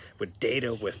industry with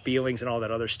data, with feelings and all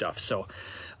that other stuff. So,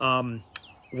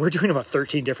 we're doing about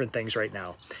 13 different things right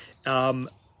now.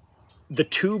 The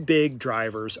 2 big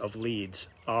drivers of leads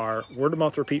are word of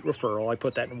mouth repeat referral. I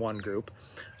put that in one group.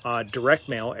 Direct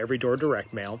mail, every door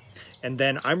direct mail. And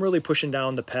then I'm really pushing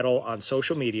down the pedal on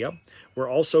social media. We're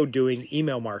also doing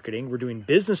email marketing. We're doing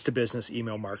business to business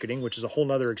email marketing, which is a whole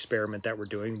nother experiment that we're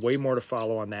doing. Way more to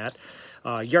follow on that.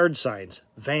 Yard signs,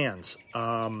 vans.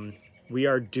 We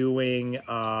are doing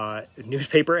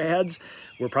newspaper ads.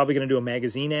 We're probably going to do a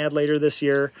magazine ad later this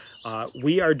year.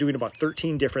 We are doing about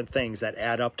 13 different things that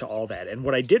add up to all that. And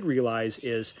what I did realize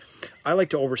is I like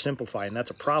to oversimplify, and that's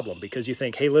a problem because you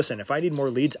think, hey, listen, if I need more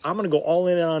leads, I'm going to go all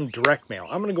in on direct mail.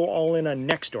 I'm going to go all in on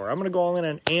Nextdoor. I'm going to go all in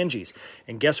on Angie's.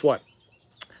 And guess what?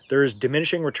 There's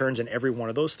diminishing returns in every one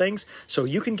of those things. So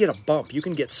you can get a bump, you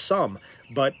can get some,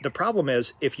 but the problem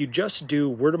is if you just do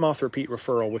word of mouth repeat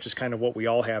referral, which is kind of what we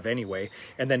all have anyway,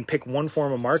 and then pick one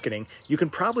form of marketing, you can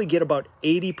probably get about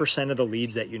 80% of the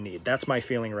leads that you need. That's my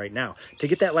feeling right now. To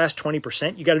get that last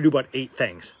 20%, you got to do about 8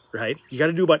 things, right? You got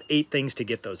to do about 8 things to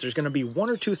get those. There's going to be 1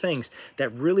 or 2 things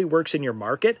that really works in your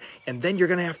market, and then you're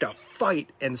going to have to fight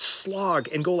and slog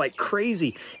and go like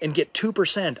crazy and get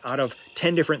 2% out of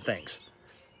 10 different things.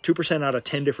 2% out of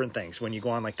 10 different things when you go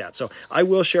on like that. So I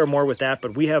will share more with that,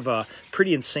 but we have a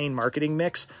pretty insane marketing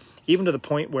mix, even to the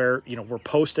point where, we're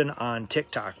posting on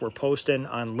TikTok, we're posting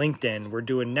on LinkedIn, we're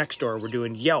doing Nextdoor, we're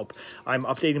doing Yelp. I'm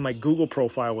updating my Google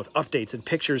profile with updates and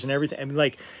pictures and everything. I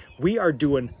mean, we are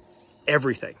doing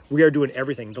everything. We are doing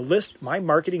everything. The list, my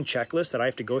marketing checklist that I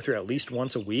have to go through at least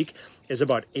once a week is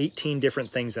about 18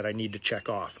 different things that I need to check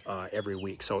off every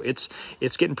week. So it's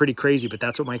getting pretty crazy, but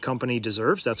that's what my company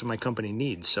deserves. That's what my company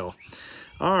needs. So,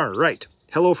 all right.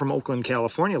 Hello from Oakland,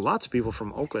 California. Lots of people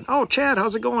from Oakland. Oh, Chad,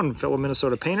 how's it going? Fellow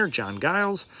Minnesota painter, John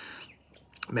Giles.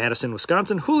 Madison,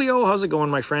 Wisconsin. Julio, how's it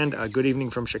going, my friend? Good evening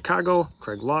from Chicago.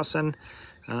 Craig Lawson.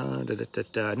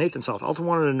 Nathan South. Also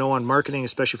wanted to know on marketing,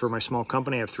 especially for my small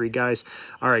company. I have 3 guys.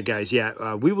 All right, guys.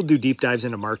 Yeah, we will do deep dives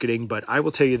into marketing, but I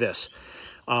will tell you this.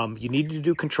 You need to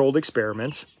do controlled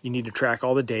experiments. You need to track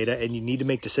all the data, and you need to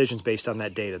make decisions based on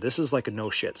that data. This is like a no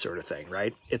shit sort of thing,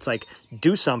 right? It's like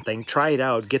do something, try it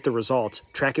out, get the results,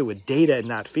 track it with data and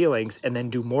not feelings, and then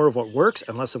do more of what works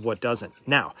and less of what doesn't.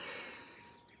 Now,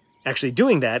 actually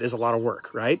doing that is a lot of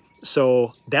work, right?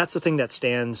 So that's the thing that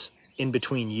stands in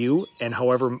between you and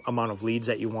however amount of leads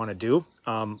that you want to do.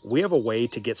 We have a way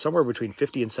to get somewhere between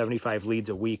 50 and 75 leads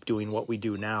a week doing what we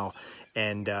do now.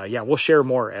 And yeah, we'll share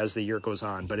more as the year goes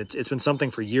on, but it's been something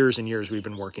for years and years we've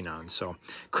been working on. So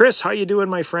Chris, how you doing,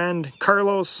 my friend?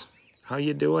 Carlos, how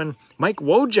you doing? Mike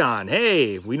Wojon.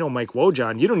 Hey, we know Mike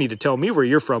Wojon. You don't need to tell me where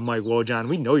you're from, Mike Wojon.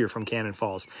 We know you're from Cannon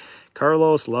Falls.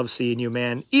 Carlos, love seeing you,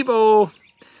 man. Evo,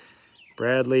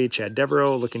 Bradley, Chad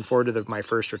Devereaux, looking forward to my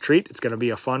first retreat. It's going to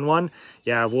be a fun one.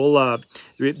 Yeah,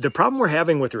 the problem we're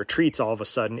having with retreats all of a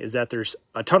sudden is that there's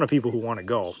a ton of people who want to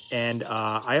go, and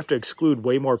I have to exclude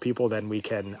way more people than we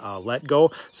can let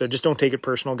go. So just don't take it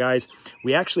personal, guys.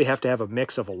 We actually have to have a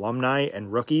mix of alumni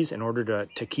and rookies in order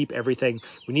to keep everything.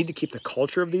 We need to keep the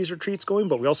culture of these retreats going,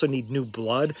 but we also need new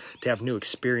blood to have new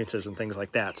experiences and things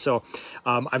like that. So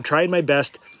I'm trying my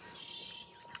best.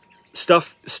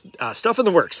 Stuff in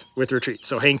the works with retreat,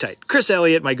 so hang tight. Chris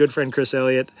Elliott, my good friend Chris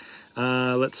Elliott.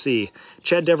 Let's see.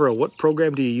 Chad Devereaux, what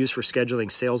program do you use for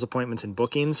scheduling sales appointments and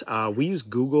bookings? We use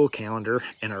Google Calendar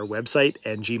and our website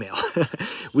and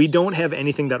Gmail. We don't have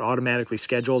anything that automatically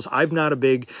schedules.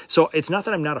 So it's not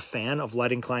that I'm not a fan of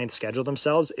letting clients schedule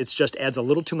themselves. It's just adds a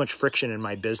little too much friction in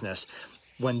my business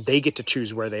when they get to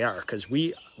choose where they are, because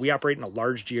we operate in a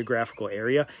large geographical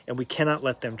area and we cannot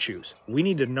let them choose. We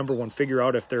need to, number one, figure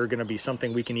out if they're going to be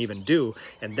something we can even do,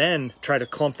 and then try to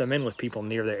clump them in with people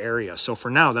near their area. So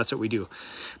for now, that's what we do.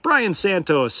 Brian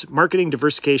Santos, marketing,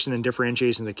 diversification, and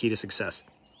differentiation, the key to success.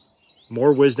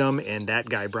 More wisdom in that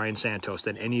guy, Brian Santos,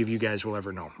 than any of you guys will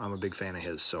ever know. I'm a big fan of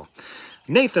his. So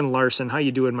Nathan Larson, how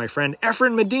you doing, my friend?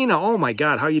 Efren Medina, oh my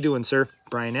God, how you doing, sir?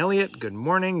 Brian Elliott, good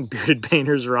morning. Bearded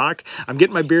Painters rock. I'm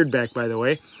getting my beard back, by the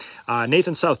way.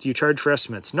 Nathan South, do you charge for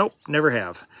estimates? Nope, never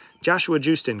have. Joshua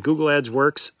Justin, Google Ads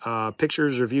works.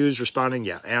 Pictures, reviews, responding.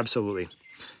 Yeah, absolutely.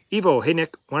 Evo, hey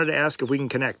Nick, wanted to ask if we can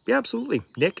connect. Yeah, absolutely.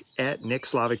 Nick at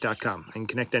nickslavic.com. I can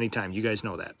connect anytime. You guys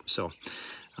know that. So,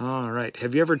 all right.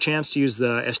 Have you ever chanced to use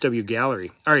the SW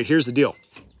Gallery? All right, here's the deal.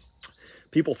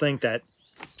 People think that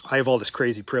I have all this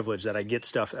crazy privilege that I get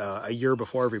stuff a year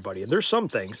before everybody. And there's some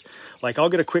things, like I'll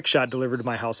get a quick shot delivered to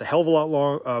my house a hell of a lot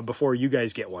long before you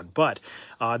guys get one. But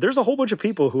there's a whole bunch of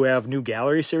people who have new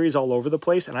gallery series all over the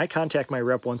place, and I contact my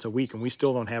rep once a week, and we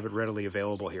still don't have it readily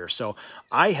available here. So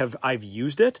I've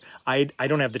used it. I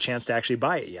don't have the chance to actually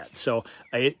buy it yet. So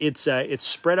it's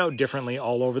spread out differently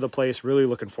all over the place. Really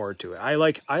looking forward to it.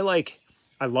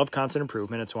 I love constant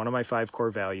improvement. It's one of my 5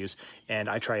 core values, and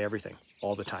I try everything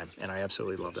all the time, and I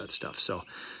absolutely love that stuff. So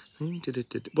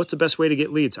what's the best way to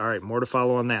get leads? All right, more to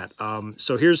follow on that.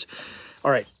 So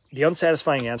all right, the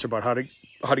unsatisfying answer about how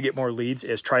to get more leads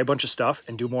is try a bunch of stuff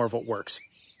and do more of what works.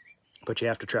 But you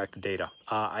have to track the data.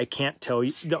 I can't tell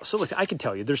you. No, so look, I can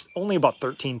tell you there's only about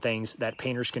 13 things that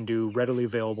painters can do, readily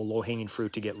available, low-hanging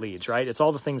fruit to get leads, right? It's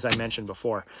all the things I mentioned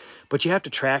before. But you have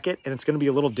to track it, and it's going to be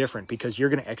a little different because you're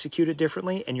going to execute it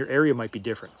differently, and your area might be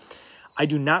different. I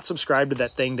do not subscribe to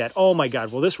that thing that, oh my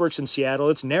God, well, this works in Seattle.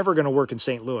 It's never going to work in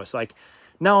St. Louis. Like,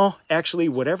 no, actually,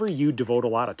 whatever you devote a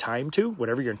lot of time to,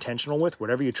 whatever you're intentional with,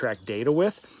 whatever you track data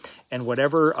with, and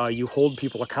whatever you hold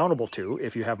people accountable to,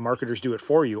 if you have marketers do it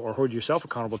for you or hold yourself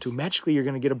accountable to, magically you're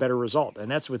going to get a better result.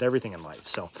 And that's with everything in life.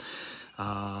 So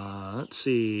let's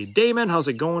see. Damon, how's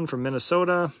it going from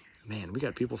Minnesota? Man, we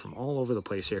got people from all over the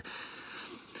place here.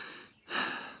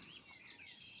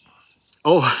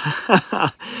 Oh,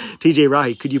 TJ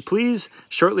Rahi, could you please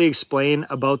shortly explain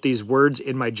about these words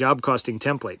in my job costing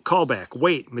template? Callback,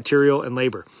 weight, material, and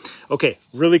labor. Okay,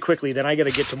 really quickly, then I got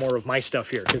to get to more of my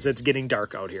stuff here because it's getting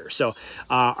dark out here. So,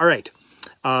 all right.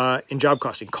 In job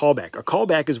costing, callback. A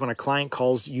callback is when a client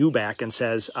calls you back and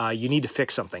says, you need to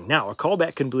fix something. Now, a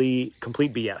callback can be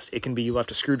complete BS. It can be you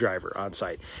left a screwdriver on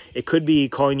site. It could be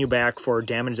calling you back for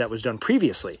damage that was done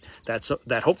previously.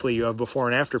 That hopefully you have before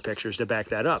and after pictures to back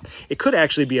that up. It could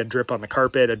actually be a drip on the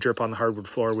carpet, a drip on the hardwood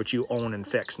floor, which you own and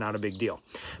fix. Not a big deal.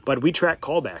 But we track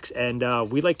callbacks,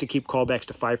 and we like to keep callbacks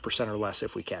to 5% or less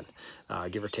if we can,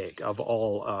 give or take, of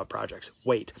all projects.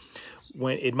 Weight.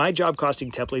 When in my job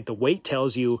costing template, the weight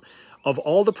tells you of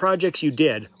all the projects you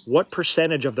did, what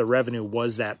percentage of the revenue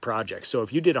was that project. So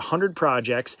if you did 100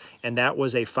 projects and that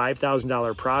was a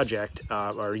 $5,000 project,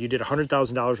 or you did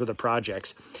 $100,000 worth of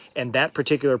projects, and that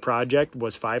particular project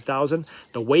was $5,000,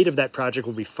 the weight of that project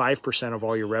will be 5% of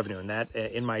all your revenue. And that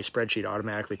in my spreadsheet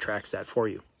automatically tracks that for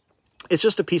you. It's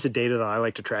just a piece of data that I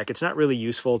like to track. It's not really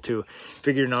useful to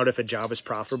figuring out if a job is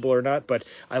profitable or not, but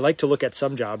I like to look at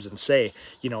some jobs and say,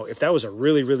 if that was a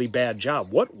really, really bad job,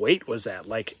 what weight was that?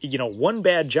 Like, one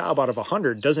bad job out of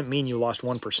 100 doesn't mean you lost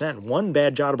 1%. One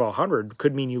bad job out of 100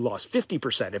 could mean you lost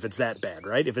 50% if it's that bad,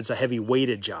 right? If it's a heavy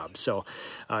weighted job. So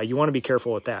you want to be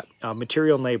careful with that.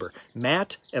 Material and labor.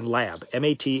 MAT and lab.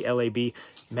 MAT-LAB.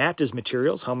 MAT is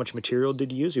materials. How much material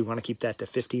did you use? We want to keep that to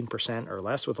 15% or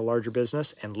less with a larger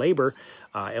business. And labor,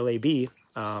 LAB, we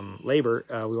want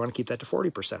to keep that to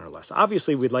 40% or less.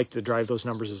 Obviously, we'd like to drive those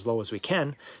numbers as low as we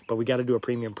can, but we got to do a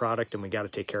premium product and we got to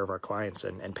take care of our clients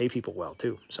and pay people well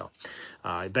too. So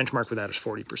benchmark for that is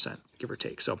 40%, give or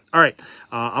take. So, all right,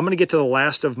 I'm going to get to the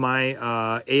last of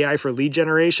my AI for lead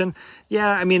generation. Yeah,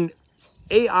 I mean,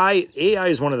 AI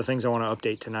is one of the things I want to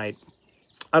update tonight.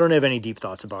 I don't have any deep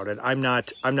thoughts about it. I'm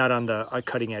not on the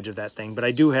cutting edge of that thing, but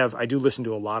I do listen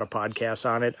to a lot of podcasts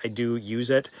on it. I do use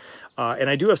it. And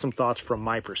I do have some thoughts from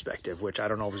my perspective, which I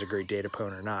don't know if it's a great data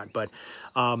point or not, but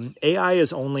AI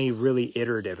is only really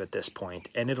iterative at this point,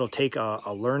 and it'll take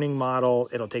a learning model,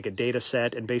 it'll take a data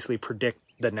set and basically predict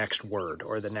the next word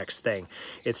or the next thing.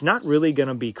 It's not really going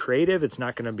to be creative. It's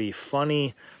not going to be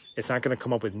funny. It's not going to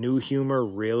come up with new humor,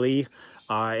 really.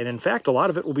 And in fact, a lot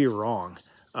of it will be wrong,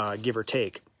 give or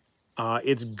take.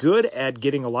 It's good at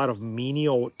getting a lot of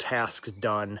menial tasks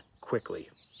done quickly,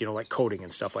 like coding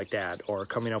and stuff like that, or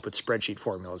coming up with spreadsheet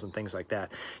formulas and things like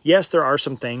that. Yes, there are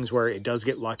some things where it does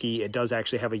get lucky. It does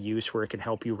actually have a use where it can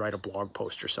help you write a blog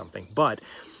post or something, but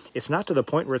it's not to the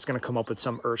point where it's going to come up with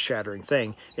some earth-shattering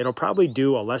thing. It'll probably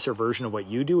do a lesser version of what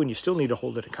you do, and you still need to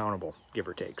hold it accountable, give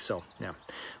or take. So, yeah,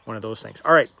 one of those things.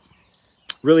 All right,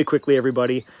 really quickly,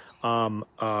 everybody,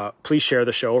 please share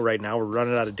the show right now. We're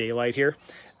running out of daylight here.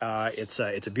 It's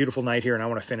a beautiful night here, and I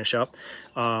want to finish up.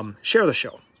 Share the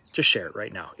show. Just share it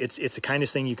right now. It's the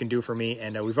kindest thing you can do for me,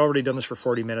 and we've already done this for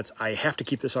 40 minutes. I have to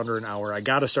keep this under an hour. I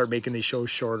got to start making these shows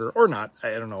shorter, or not.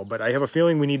 I don't know, but I have a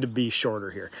feeling we need to be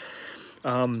shorter here.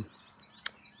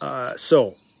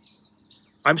 So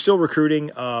I'm still recruiting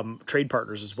trade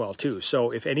partners as well too.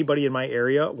 So if anybody in my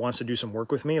area wants to do some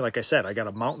work with me, like I said, I got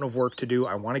a mountain of work to do.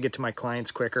 I want to get to my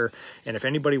clients quicker. And if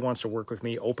anybody wants to work with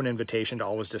me, open invitation to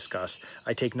always discuss.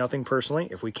 I take nothing personally.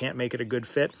 If we can't make it a good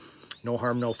fit, no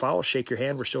harm, no foul. Shake your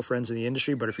hand. We're still friends in the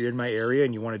industry. But if you're in my area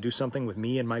and you want to do something with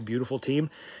me and my beautiful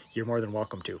team, you're more than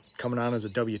welcome to. Coming on as a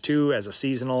W-2, as a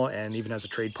seasonal, and even as a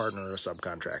trade partner or a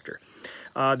subcontractor.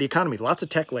 The economy, lots of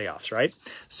tech layoffs, right?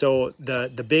 So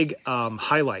the big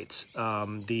highlights,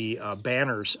 the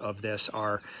banners of this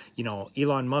are,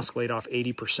 Elon Musk laid off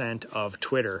 80% of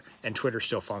Twitter, and Twitter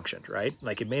still functioned, right?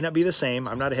 Like, it may not be the same.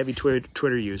 I'm not a heavy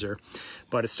Twitter user,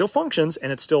 but it still functions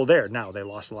and it's still there. Now, they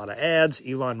lost a lot of ads.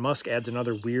 Elon Musk adds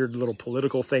another weird little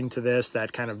political thing to this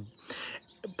that kind of,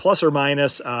 plus or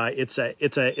minus, it's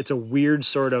a weird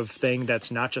sort of thing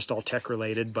that's not just all tech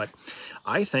related. But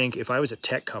I think if I was a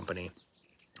tech company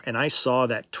and I saw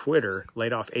that Twitter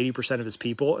laid off 80% of its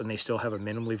people and they still have a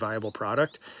minimally viable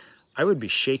product, I would be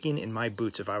shaking in my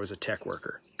boots if I was a tech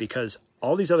worker, because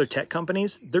all these other tech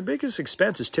companies, their biggest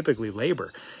expense is typically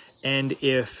labor. And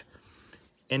if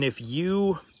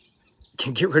you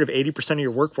can get rid of 80% of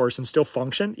your workforce and still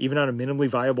function, even on a minimally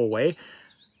viable way,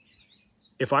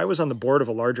 if I was on the board of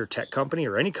a larger tech company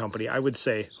or any company, I would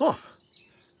say, oh,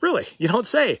 really? You don't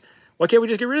say. Why can't we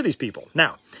just get rid of these people?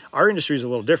 Now, our industry is a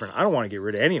little different. I don't want to get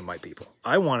rid of any of my people.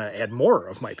 I want to add more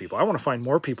of my people. I want to find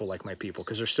more people like my people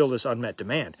because there's still this unmet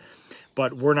demand.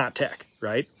 But we're not tech,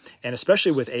 right? And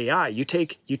especially with AI, you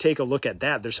take a look at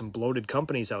that. There's some bloated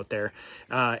companies out there.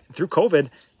 Through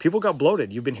COVID, people got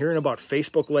bloated. You've been hearing about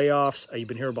Facebook layoffs. You've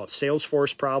been hearing about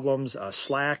Salesforce problems,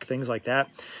 Slack, things like that.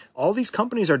 All these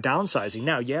companies are downsizing.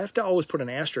 Now, you have to always put an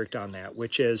asterisk on that,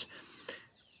 which is,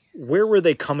 where were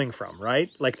they coming from, right?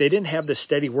 Like, they didn't have this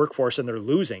steady workforce and they're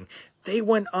losing. They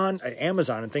went on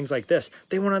Amazon and things like this.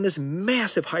 They went on this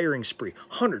massive hiring spree,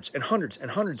 hundreds and hundreds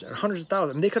and hundreds and hundreds of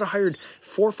thousands. I mean, they could have hired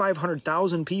 400,000 or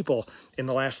 500,000 people in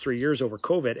the last 3 years over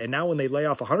COVID. And now when they lay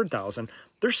off 100,000,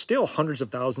 there's still hundreds of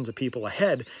thousands of people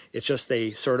ahead. It's just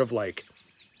they sort of like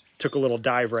took a little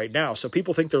dive right now. So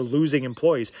people think they're losing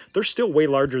employees. They're still way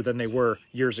larger than they were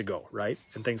years ago, right?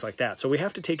 And things like that. So we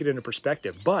have to take it into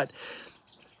perspective. But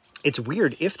it's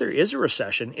weird. If there is a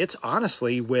recession, it's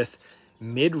honestly with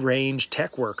mid-range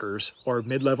tech workers or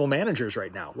mid-level managers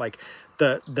right now. Like,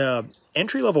 the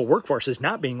entry-level workforce is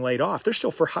not being laid off. They're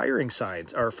still hiring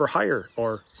signs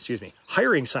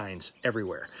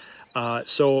everywhere.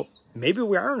 So maybe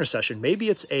we are in a recession. Maybe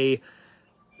it's a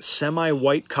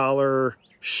semi-white collar,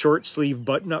 short sleeve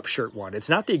button-up shirt one. It's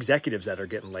not the executives that are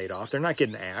getting laid off. They're not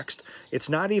getting axed. It's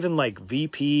not even like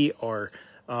VP or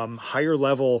higher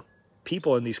level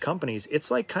people in these companies.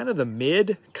 It's like kind of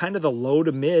the low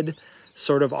to mid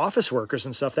sort of office workers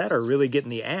and stuff that are really getting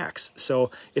the axe.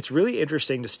 So it's really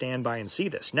interesting to stand by and see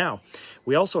this. Now,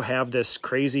 we also have this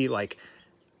crazy, like,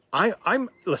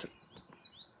 listen,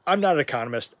 I'm not an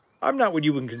economist. I'm not what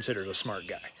you would consider a smart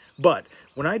guy. But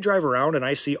when I drive around and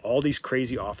I see all these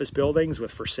crazy office buildings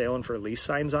with for sale and for lease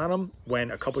signs on them,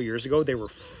 when a couple years ago they were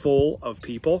full of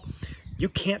people, you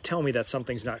can't tell me that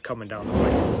something's not coming down the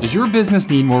pipe. Does your business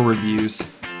need more reviews?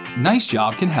 Nice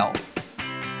Job can help.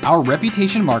 Our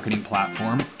reputation marketing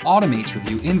platform automates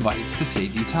review invites to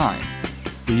save you time.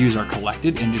 Reviews are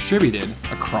collected and distributed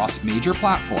across major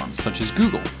platforms such as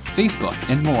Google, Facebook,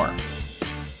 and more.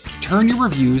 Turn your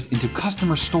reviews into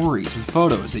customer stories with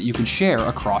photos that you can share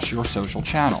across your social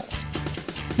channels.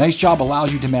 Nice Job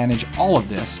allows you to manage all of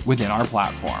this within our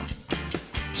platform.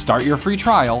 Start your free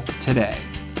trial today.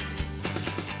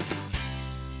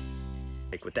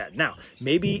 With that. Now,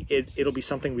 maybe it'll be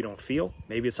something we don't feel.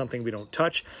 Maybe it's something we don't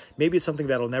touch. Maybe it's something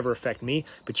that'll never affect me.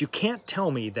 But you can't tell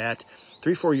me that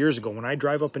 3-4 years ago, when I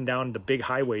drive up and down the big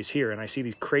highways here and I see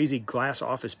these crazy glass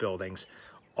office buildings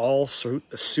all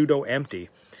pseudo empty,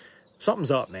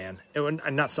 something's up, man. And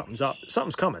not something's up,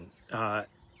 something's coming.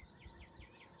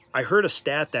 I heard a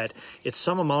stat that it's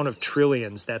some amount of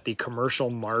trillions that the commercial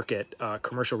market,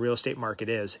 commercial real estate market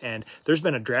is, and there's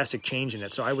been a drastic change in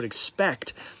it. So I would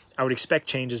expect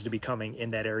changes to be coming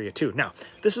in that area too. Now,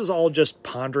 this is all just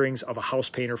ponderings of a house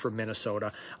painter from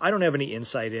Minnesota. I don't have any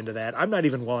insight into that. I'm not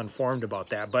even well informed about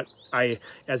that, but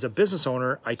as a business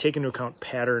owner, I take into account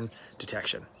pattern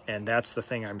detection, and that's the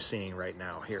thing I'm seeing right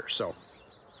now here. So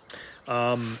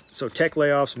tech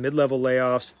layoffs, mid-level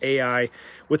layoffs, AI.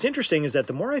 What's interesting is that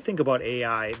the more I think about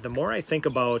AI, the more I think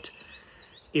about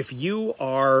if you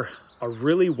are a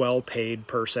really well-paid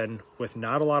person with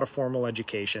not a lot of formal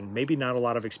education, maybe not a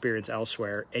lot of experience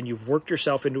elsewhere, and you've worked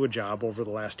yourself into a job over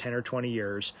the last 10 or 20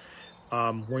 years,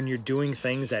 when you're doing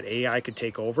things that AI could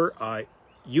take over,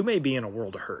 you may be in a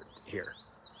world of hurt here,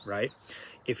 right?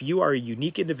 If you are a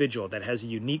unique individual that has a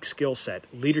unique skill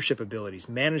set, leadership abilities,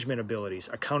 management abilities,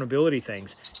 accountability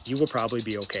things, you will probably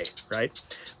be okay, right?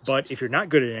 But if you're not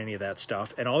good at any of that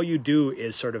stuff and all you do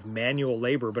is sort of manual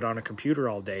labor but on a computer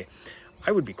all day,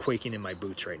 I would be quaking in my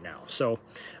boots right now. So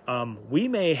we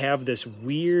may have this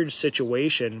weird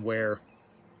situation where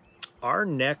our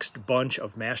next bunch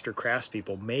of master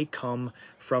craftspeople may come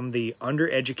from the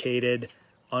undereducated,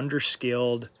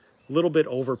 underskilled, little bit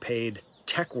overpaid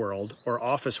tech world or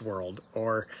office world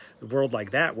or the world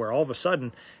like that, where all of a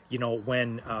sudden,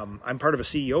 when I'm part of a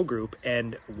CEO group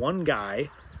and one guy,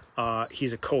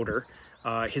 he's a coder,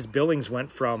 his billings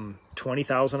went from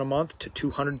 $20,000 a month to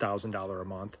 $200,000 a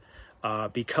month.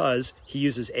 Because he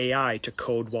uses AI to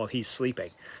code while he's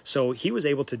sleeping. So he was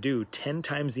able to do 10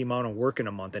 times the amount of work in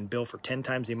a month and bill for 10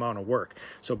 times the amount of work.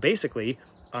 So basically,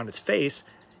 on its face,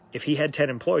 if he had 10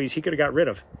 employees, he could have got rid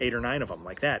of 8 or 9 of them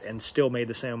like that and still made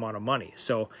the same amount of money.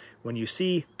 So when you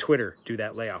see Twitter do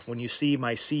that layoff, when you see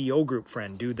my CEO group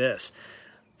friend do this,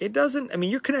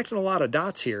 you're connecting a lot of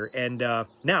dots here. And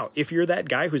now, if you're that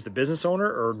guy who's the business owner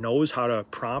or knows how to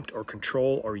prompt or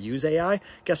control or use AI,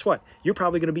 guess what? You're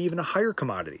probably going to be even a higher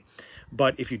commodity.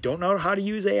 But if you don't know how to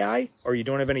use AI or you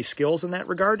don't have any skills in that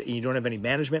regard and you don't have any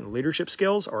management and leadership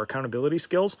skills or accountability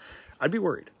skills, I'd be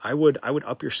worried. I would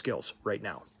up your skills right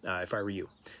now if I were you.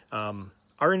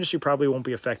 Our industry probably won't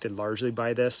be affected largely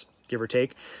by this, give or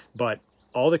take, but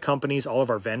all the companies, all of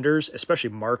our vendors, especially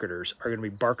marketers, are going to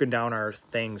be barking down our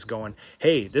things going,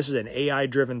 hey, this is an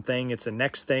AI-driven thing. It's the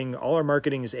next thing. All our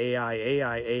marketing is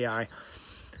AI.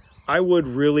 I would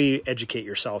really educate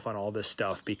yourself on all this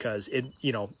stuff because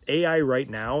AI right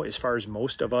now, as far as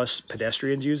most of us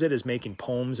pedestrians use it, is making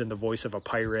poems in the voice of a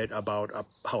pirate about a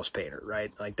house painter, right?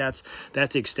 Like that's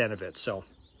the extent of it. So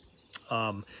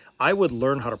I would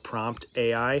learn how to prompt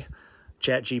AI,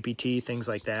 ChatGPT, things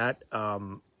like that.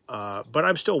 But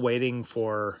I'm still waiting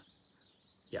for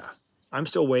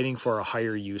a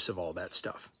higher use of all that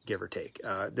stuff, give or take.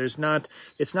 It's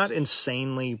not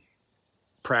insanely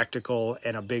practical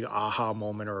and a big aha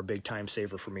moment or a big time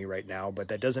saver for me right now, but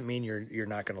that doesn't mean you're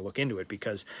not going to look into it,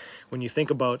 because when you think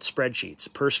about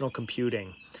spreadsheets, personal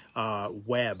computing,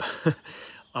 web,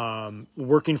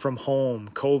 working from home,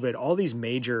 COVID, all these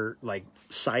major like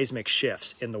seismic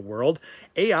shifts in the world,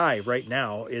 AI right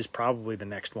now is probably the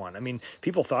next one. I mean,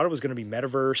 people thought it was going to be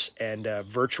metaverse and a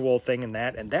virtual thing and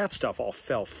that stuff all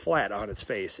fell flat on its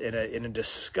face in a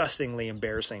disgustingly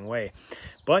embarrassing way.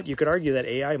 But you could argue that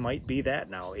AI might be that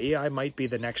now. AI might be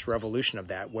the next revolution of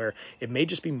that, where it may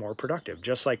just be more productive,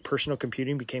 just like personal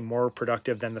computing became more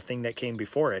productive than the thing that came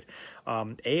before it.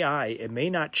 AI, it may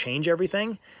not change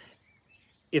everything.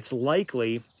 It's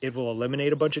likely it will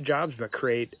eliminate a bunch of jobs, but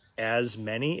create as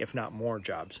many, if not more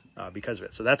jobs because of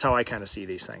it. So that's how I kind of see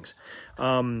these things.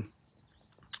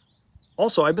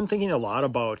 Also, I've been thinking a lot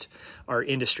about our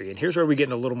industry, and here's where we get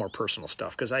into a little more personal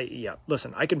stuff, because I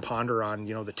can ponder on,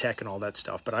 the tech and all that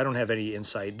stuff, but I don't have any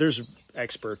insight. There's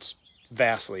experts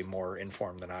vastly more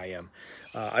informed than I am.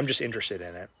 I'm just interested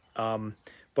in it.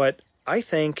 But I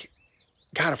think,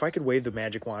 God, if I could wave the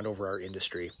magic wand over our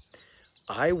industry,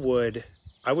 I would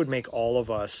make all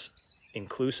of us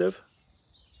inclusive,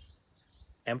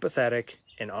 empathetic,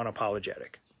 and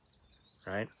unapologetic,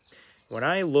 right? When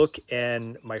I look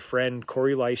in my friend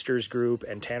Corey Leister's group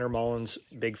and Tanner Mullen's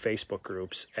big Facebook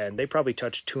groups, and they probably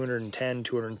touch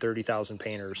 230,000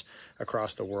 painters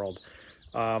across the world,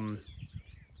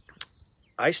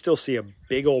 I still see a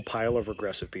big old pile of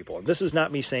regressive people. And this is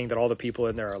not me saying that all the people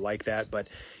in there are like that, but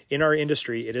in our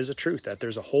industry, it is a truth that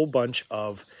there's a whole bunch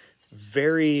of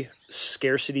very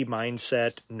scarcity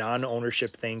mindset,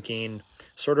 non-ownership thinking,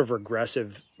 sort of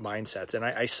regressive mindsets. And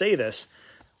I say this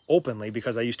openly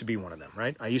because I used to be one of them,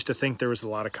 right? I used to think there was a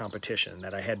lot of competition,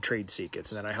 that I had trade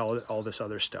secrets, and that I held all this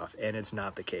other stuff, and it's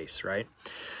not the case, right?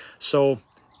 So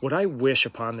what I wish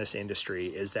upon this industry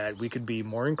is that we could be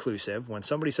more inclusive. When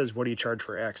somebody says, what do you charge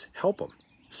for X? Help them.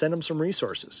 Send them some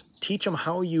resources. Teach them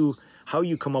how you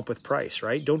come up with price,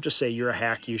 right? Don't just say you're a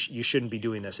hack, you shouldn't be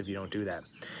doing this if you don't do that.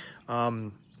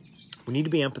 We need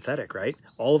to be empathetic, right?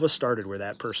 All of us started where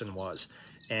that person was,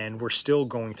 and we're still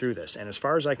going through this. And as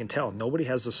far as I can tell, nobody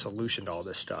has a solution to all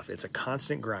this stuff. It's a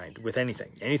constant grind with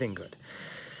anything good,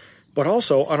 but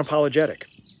also unapologetic.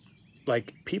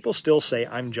 Like, people still say,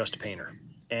 I'm just a painter.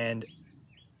 And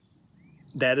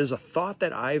that is a thought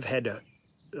that I've had to,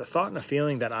 a thought and a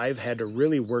feeling that I've had to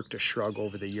really work to shrug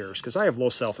over the years, because I have low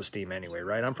self-esteem anyway,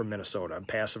 right? I'm from Minnesota. I'm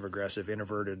passive-aggressive,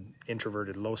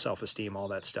 introverted, low self-esteem, all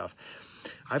that stuff.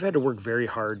 I've had to work very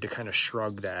hard to kind of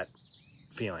shrug that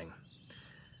feeling.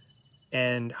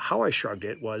 And how I shrugged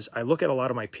it was, I look at a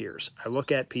lot of my peers. I look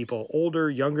at people older,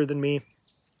 younger than me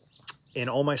in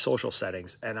all my social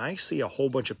settings, and I see a whole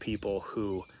bunch of people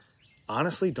who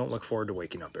honestly don't look forward to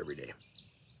waking up every day.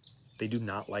 They do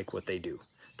not like what they do.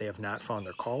 They have not found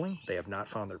their calling. They have not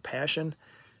found their passion.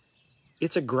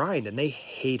 It's a grind, and they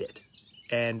hate it.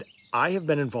 And I have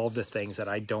been involved with things that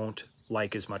I don't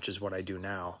like as much as what I do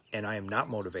now, and I am not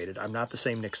motivated. I'm not the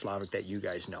same Nick Slavik that you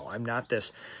guys know. I'm not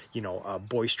this,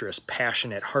 boisterous,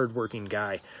 passionate, hardworking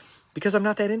guy, because I'm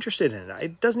not that interested in it.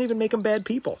 It doesn't even make them bad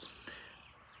people.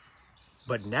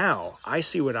 But now I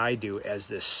see what I do as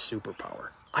this superpower.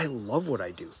 I love what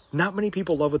I do. Not many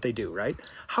people love what they do, right?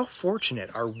 How fortunate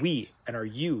are we and are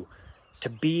you to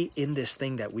be in this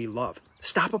thing that we love?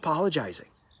 Stop apologizing.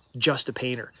 Just a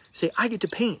painter. Say, I get to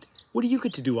paint. What do you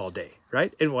get to do all day,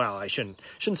 right? And well, I shouldn't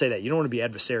say that. You don't want to be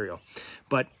adversarial.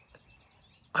 But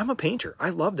I'm a painter.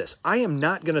 I love this. I am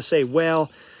not going to say, well,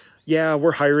 yeah,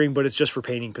 we're hiring, but it's just for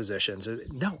painting positions.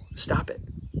 No, stop it.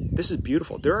 This is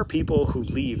beautiful. There are people who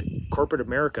leave corporate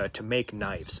America to make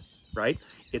knives, right?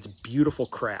 It's beautiful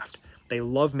craft. They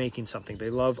love making something. They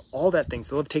love all that things.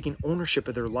 They love taking ownership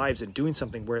of their lives and doing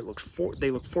something where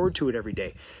they look forward to it every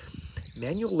day.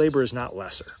 Manual labor is not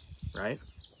lesser, right?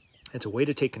 It's a way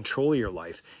to take control of your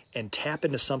life and tap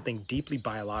into something deeply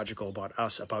biological about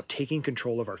us, about taking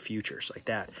control of our futures like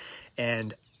that.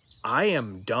 And I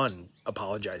am done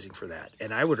apologizing for that.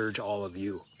 And I would urge all of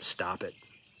you, stop it.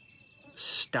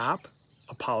 Stop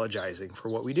apologizing for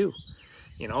what we do.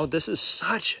 This is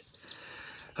such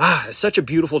a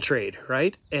beautiful trade,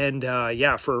 right? And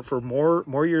for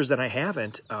more years than I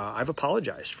haven't, I've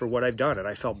apologized for what I've done, and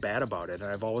I felt bad about it,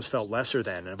 and I've always felt lesser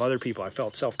than. And of other people, I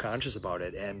felt self-conscious about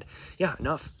it. And yeah,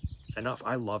 enough.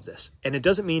 I love this. And it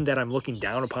doesn't mean that I'm looking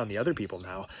down upon the other people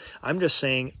now. I'm just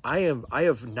saying I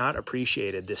have not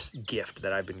appreciated this gift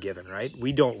that I've been given, right?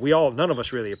 None of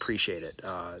us really appreciate it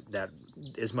that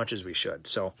as much as we should.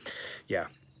 So yeah.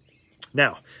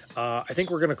 Now, I think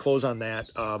we're going to close on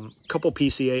that. Couple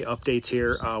PCA updates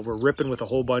here. We're ripping with a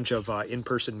whole bunch of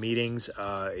in-person meetings,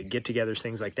 get-togethers,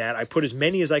 things like that. I put as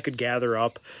many as I could gather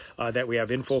up that we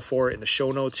have info for in the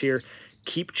show notes here.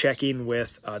 Keep checking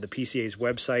with the PCA's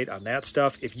website on that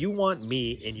stuff. If you want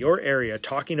me in your area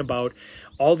talking about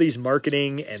all these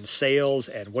marketing and sales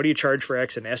and what do you charge for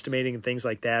X and estimating and things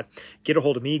like that, get a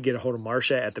hold of me, get a hold of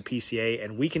Marcia at the PCA,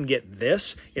 and we can get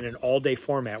this in an all-day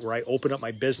format where I open up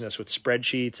my business with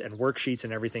spreadsheets and worksheets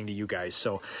and everything to you guys.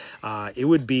 So it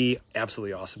would be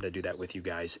absolutely awesome to do that with you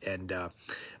guys. And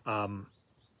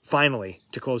finally,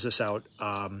 to close this out,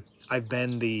 I've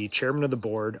been the chairman of the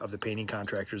board of the Painting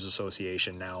Contractors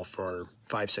Association now for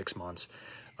 5-6 months.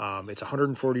 It's a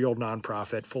 140-year-old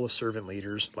nonprofit full of servant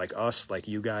leaders like us, like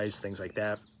you guys, things like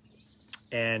that.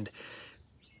 And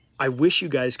I wish you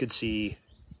guys could see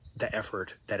the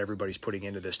effort that everybody's putting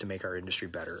into this to make our industry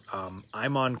better.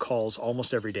 I'm on calls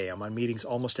almost every day. I'm on meetings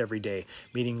almost every day,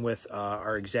 meeting with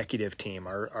our executive team,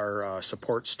 our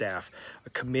support staff,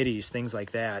 committees, things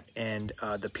like that. And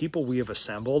the people we have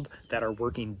assembled that are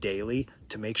working daily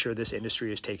to make sure this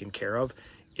industry is taken care of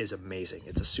is amazing.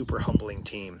 It's a super humbling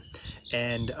team.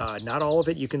 And not all of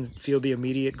it you can feel the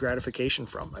immediate gratification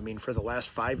from. I mean, for the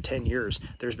last 5-10 years,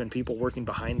 there's been people working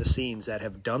behind the scenes that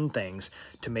have done things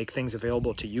to make things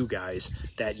available to you guys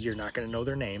that you're not going to know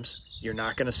their names. You're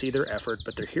not going to see their effort,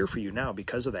 but they're here for you now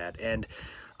because of that. And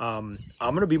I'm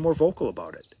going to be more vocal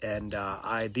about it. And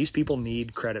these people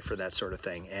need credit for that sort of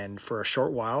thing. And for a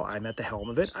short while, I'm at the helm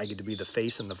of it. I get to be the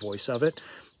face and the voice of it.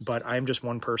 But I'm just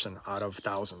one person out of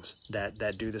thousands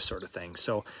that do this sort of thing.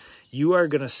 So you are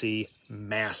going to see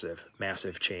massive,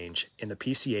 massive change in the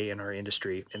PCA in our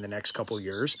industry in the next couple of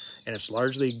years. And it's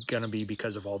largely going to be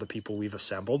because of all the people we've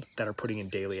assembled that are putting in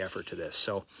daily effort to this.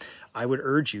 So I would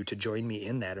urge you to join me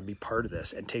in that and be part of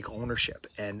this and take ownership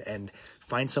and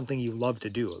find something you love to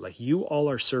do. Like, you all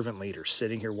are servant leaders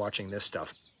sitting here watching this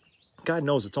stuff. God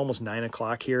knows it's almost 9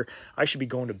 o'clock here. I should be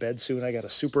going to bed soon. I got a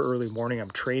super early morning.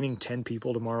 I'm training 10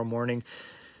 people tomorrow morning.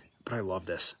 But I love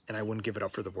this, and I wouldn't give it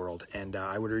up for the world. And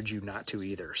I would urge you not to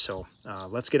either. So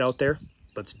let's get out there.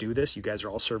 Let's do this. You guys are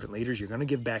all servant leaders. You're going to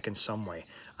give back in some way.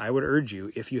 I would urge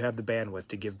you, if you have the bandwidth,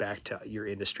 to give back to your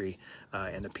industry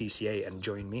and the PCA and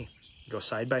join me. Go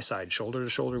side by side, shoulder to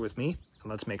shoulder with me, and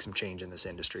let's make some change in this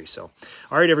industry. So,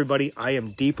 all right, everybody, I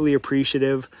am deeply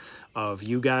appreciative of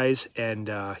you guys. And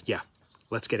yeah,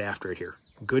 let's get after it here.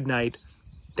 Good night.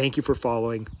 Thank you for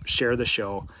following. Share the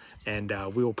show. And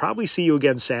we will probably see you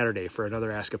again Saturday for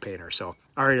another Ask a Painter. So,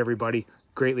 all right, everybody,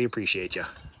 greatly appreciate you.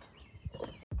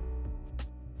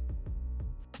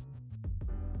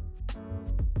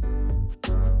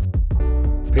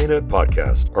 PaintNet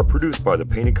podcasts are produced by the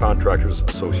Painting Contractors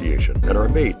Association and are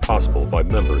made possible by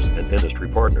members and industry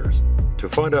partners. To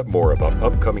find out more about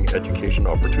upcoming education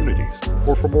opportunities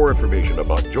or for more information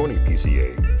about joining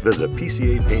PCA, visit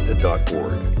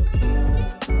pcapainted.org.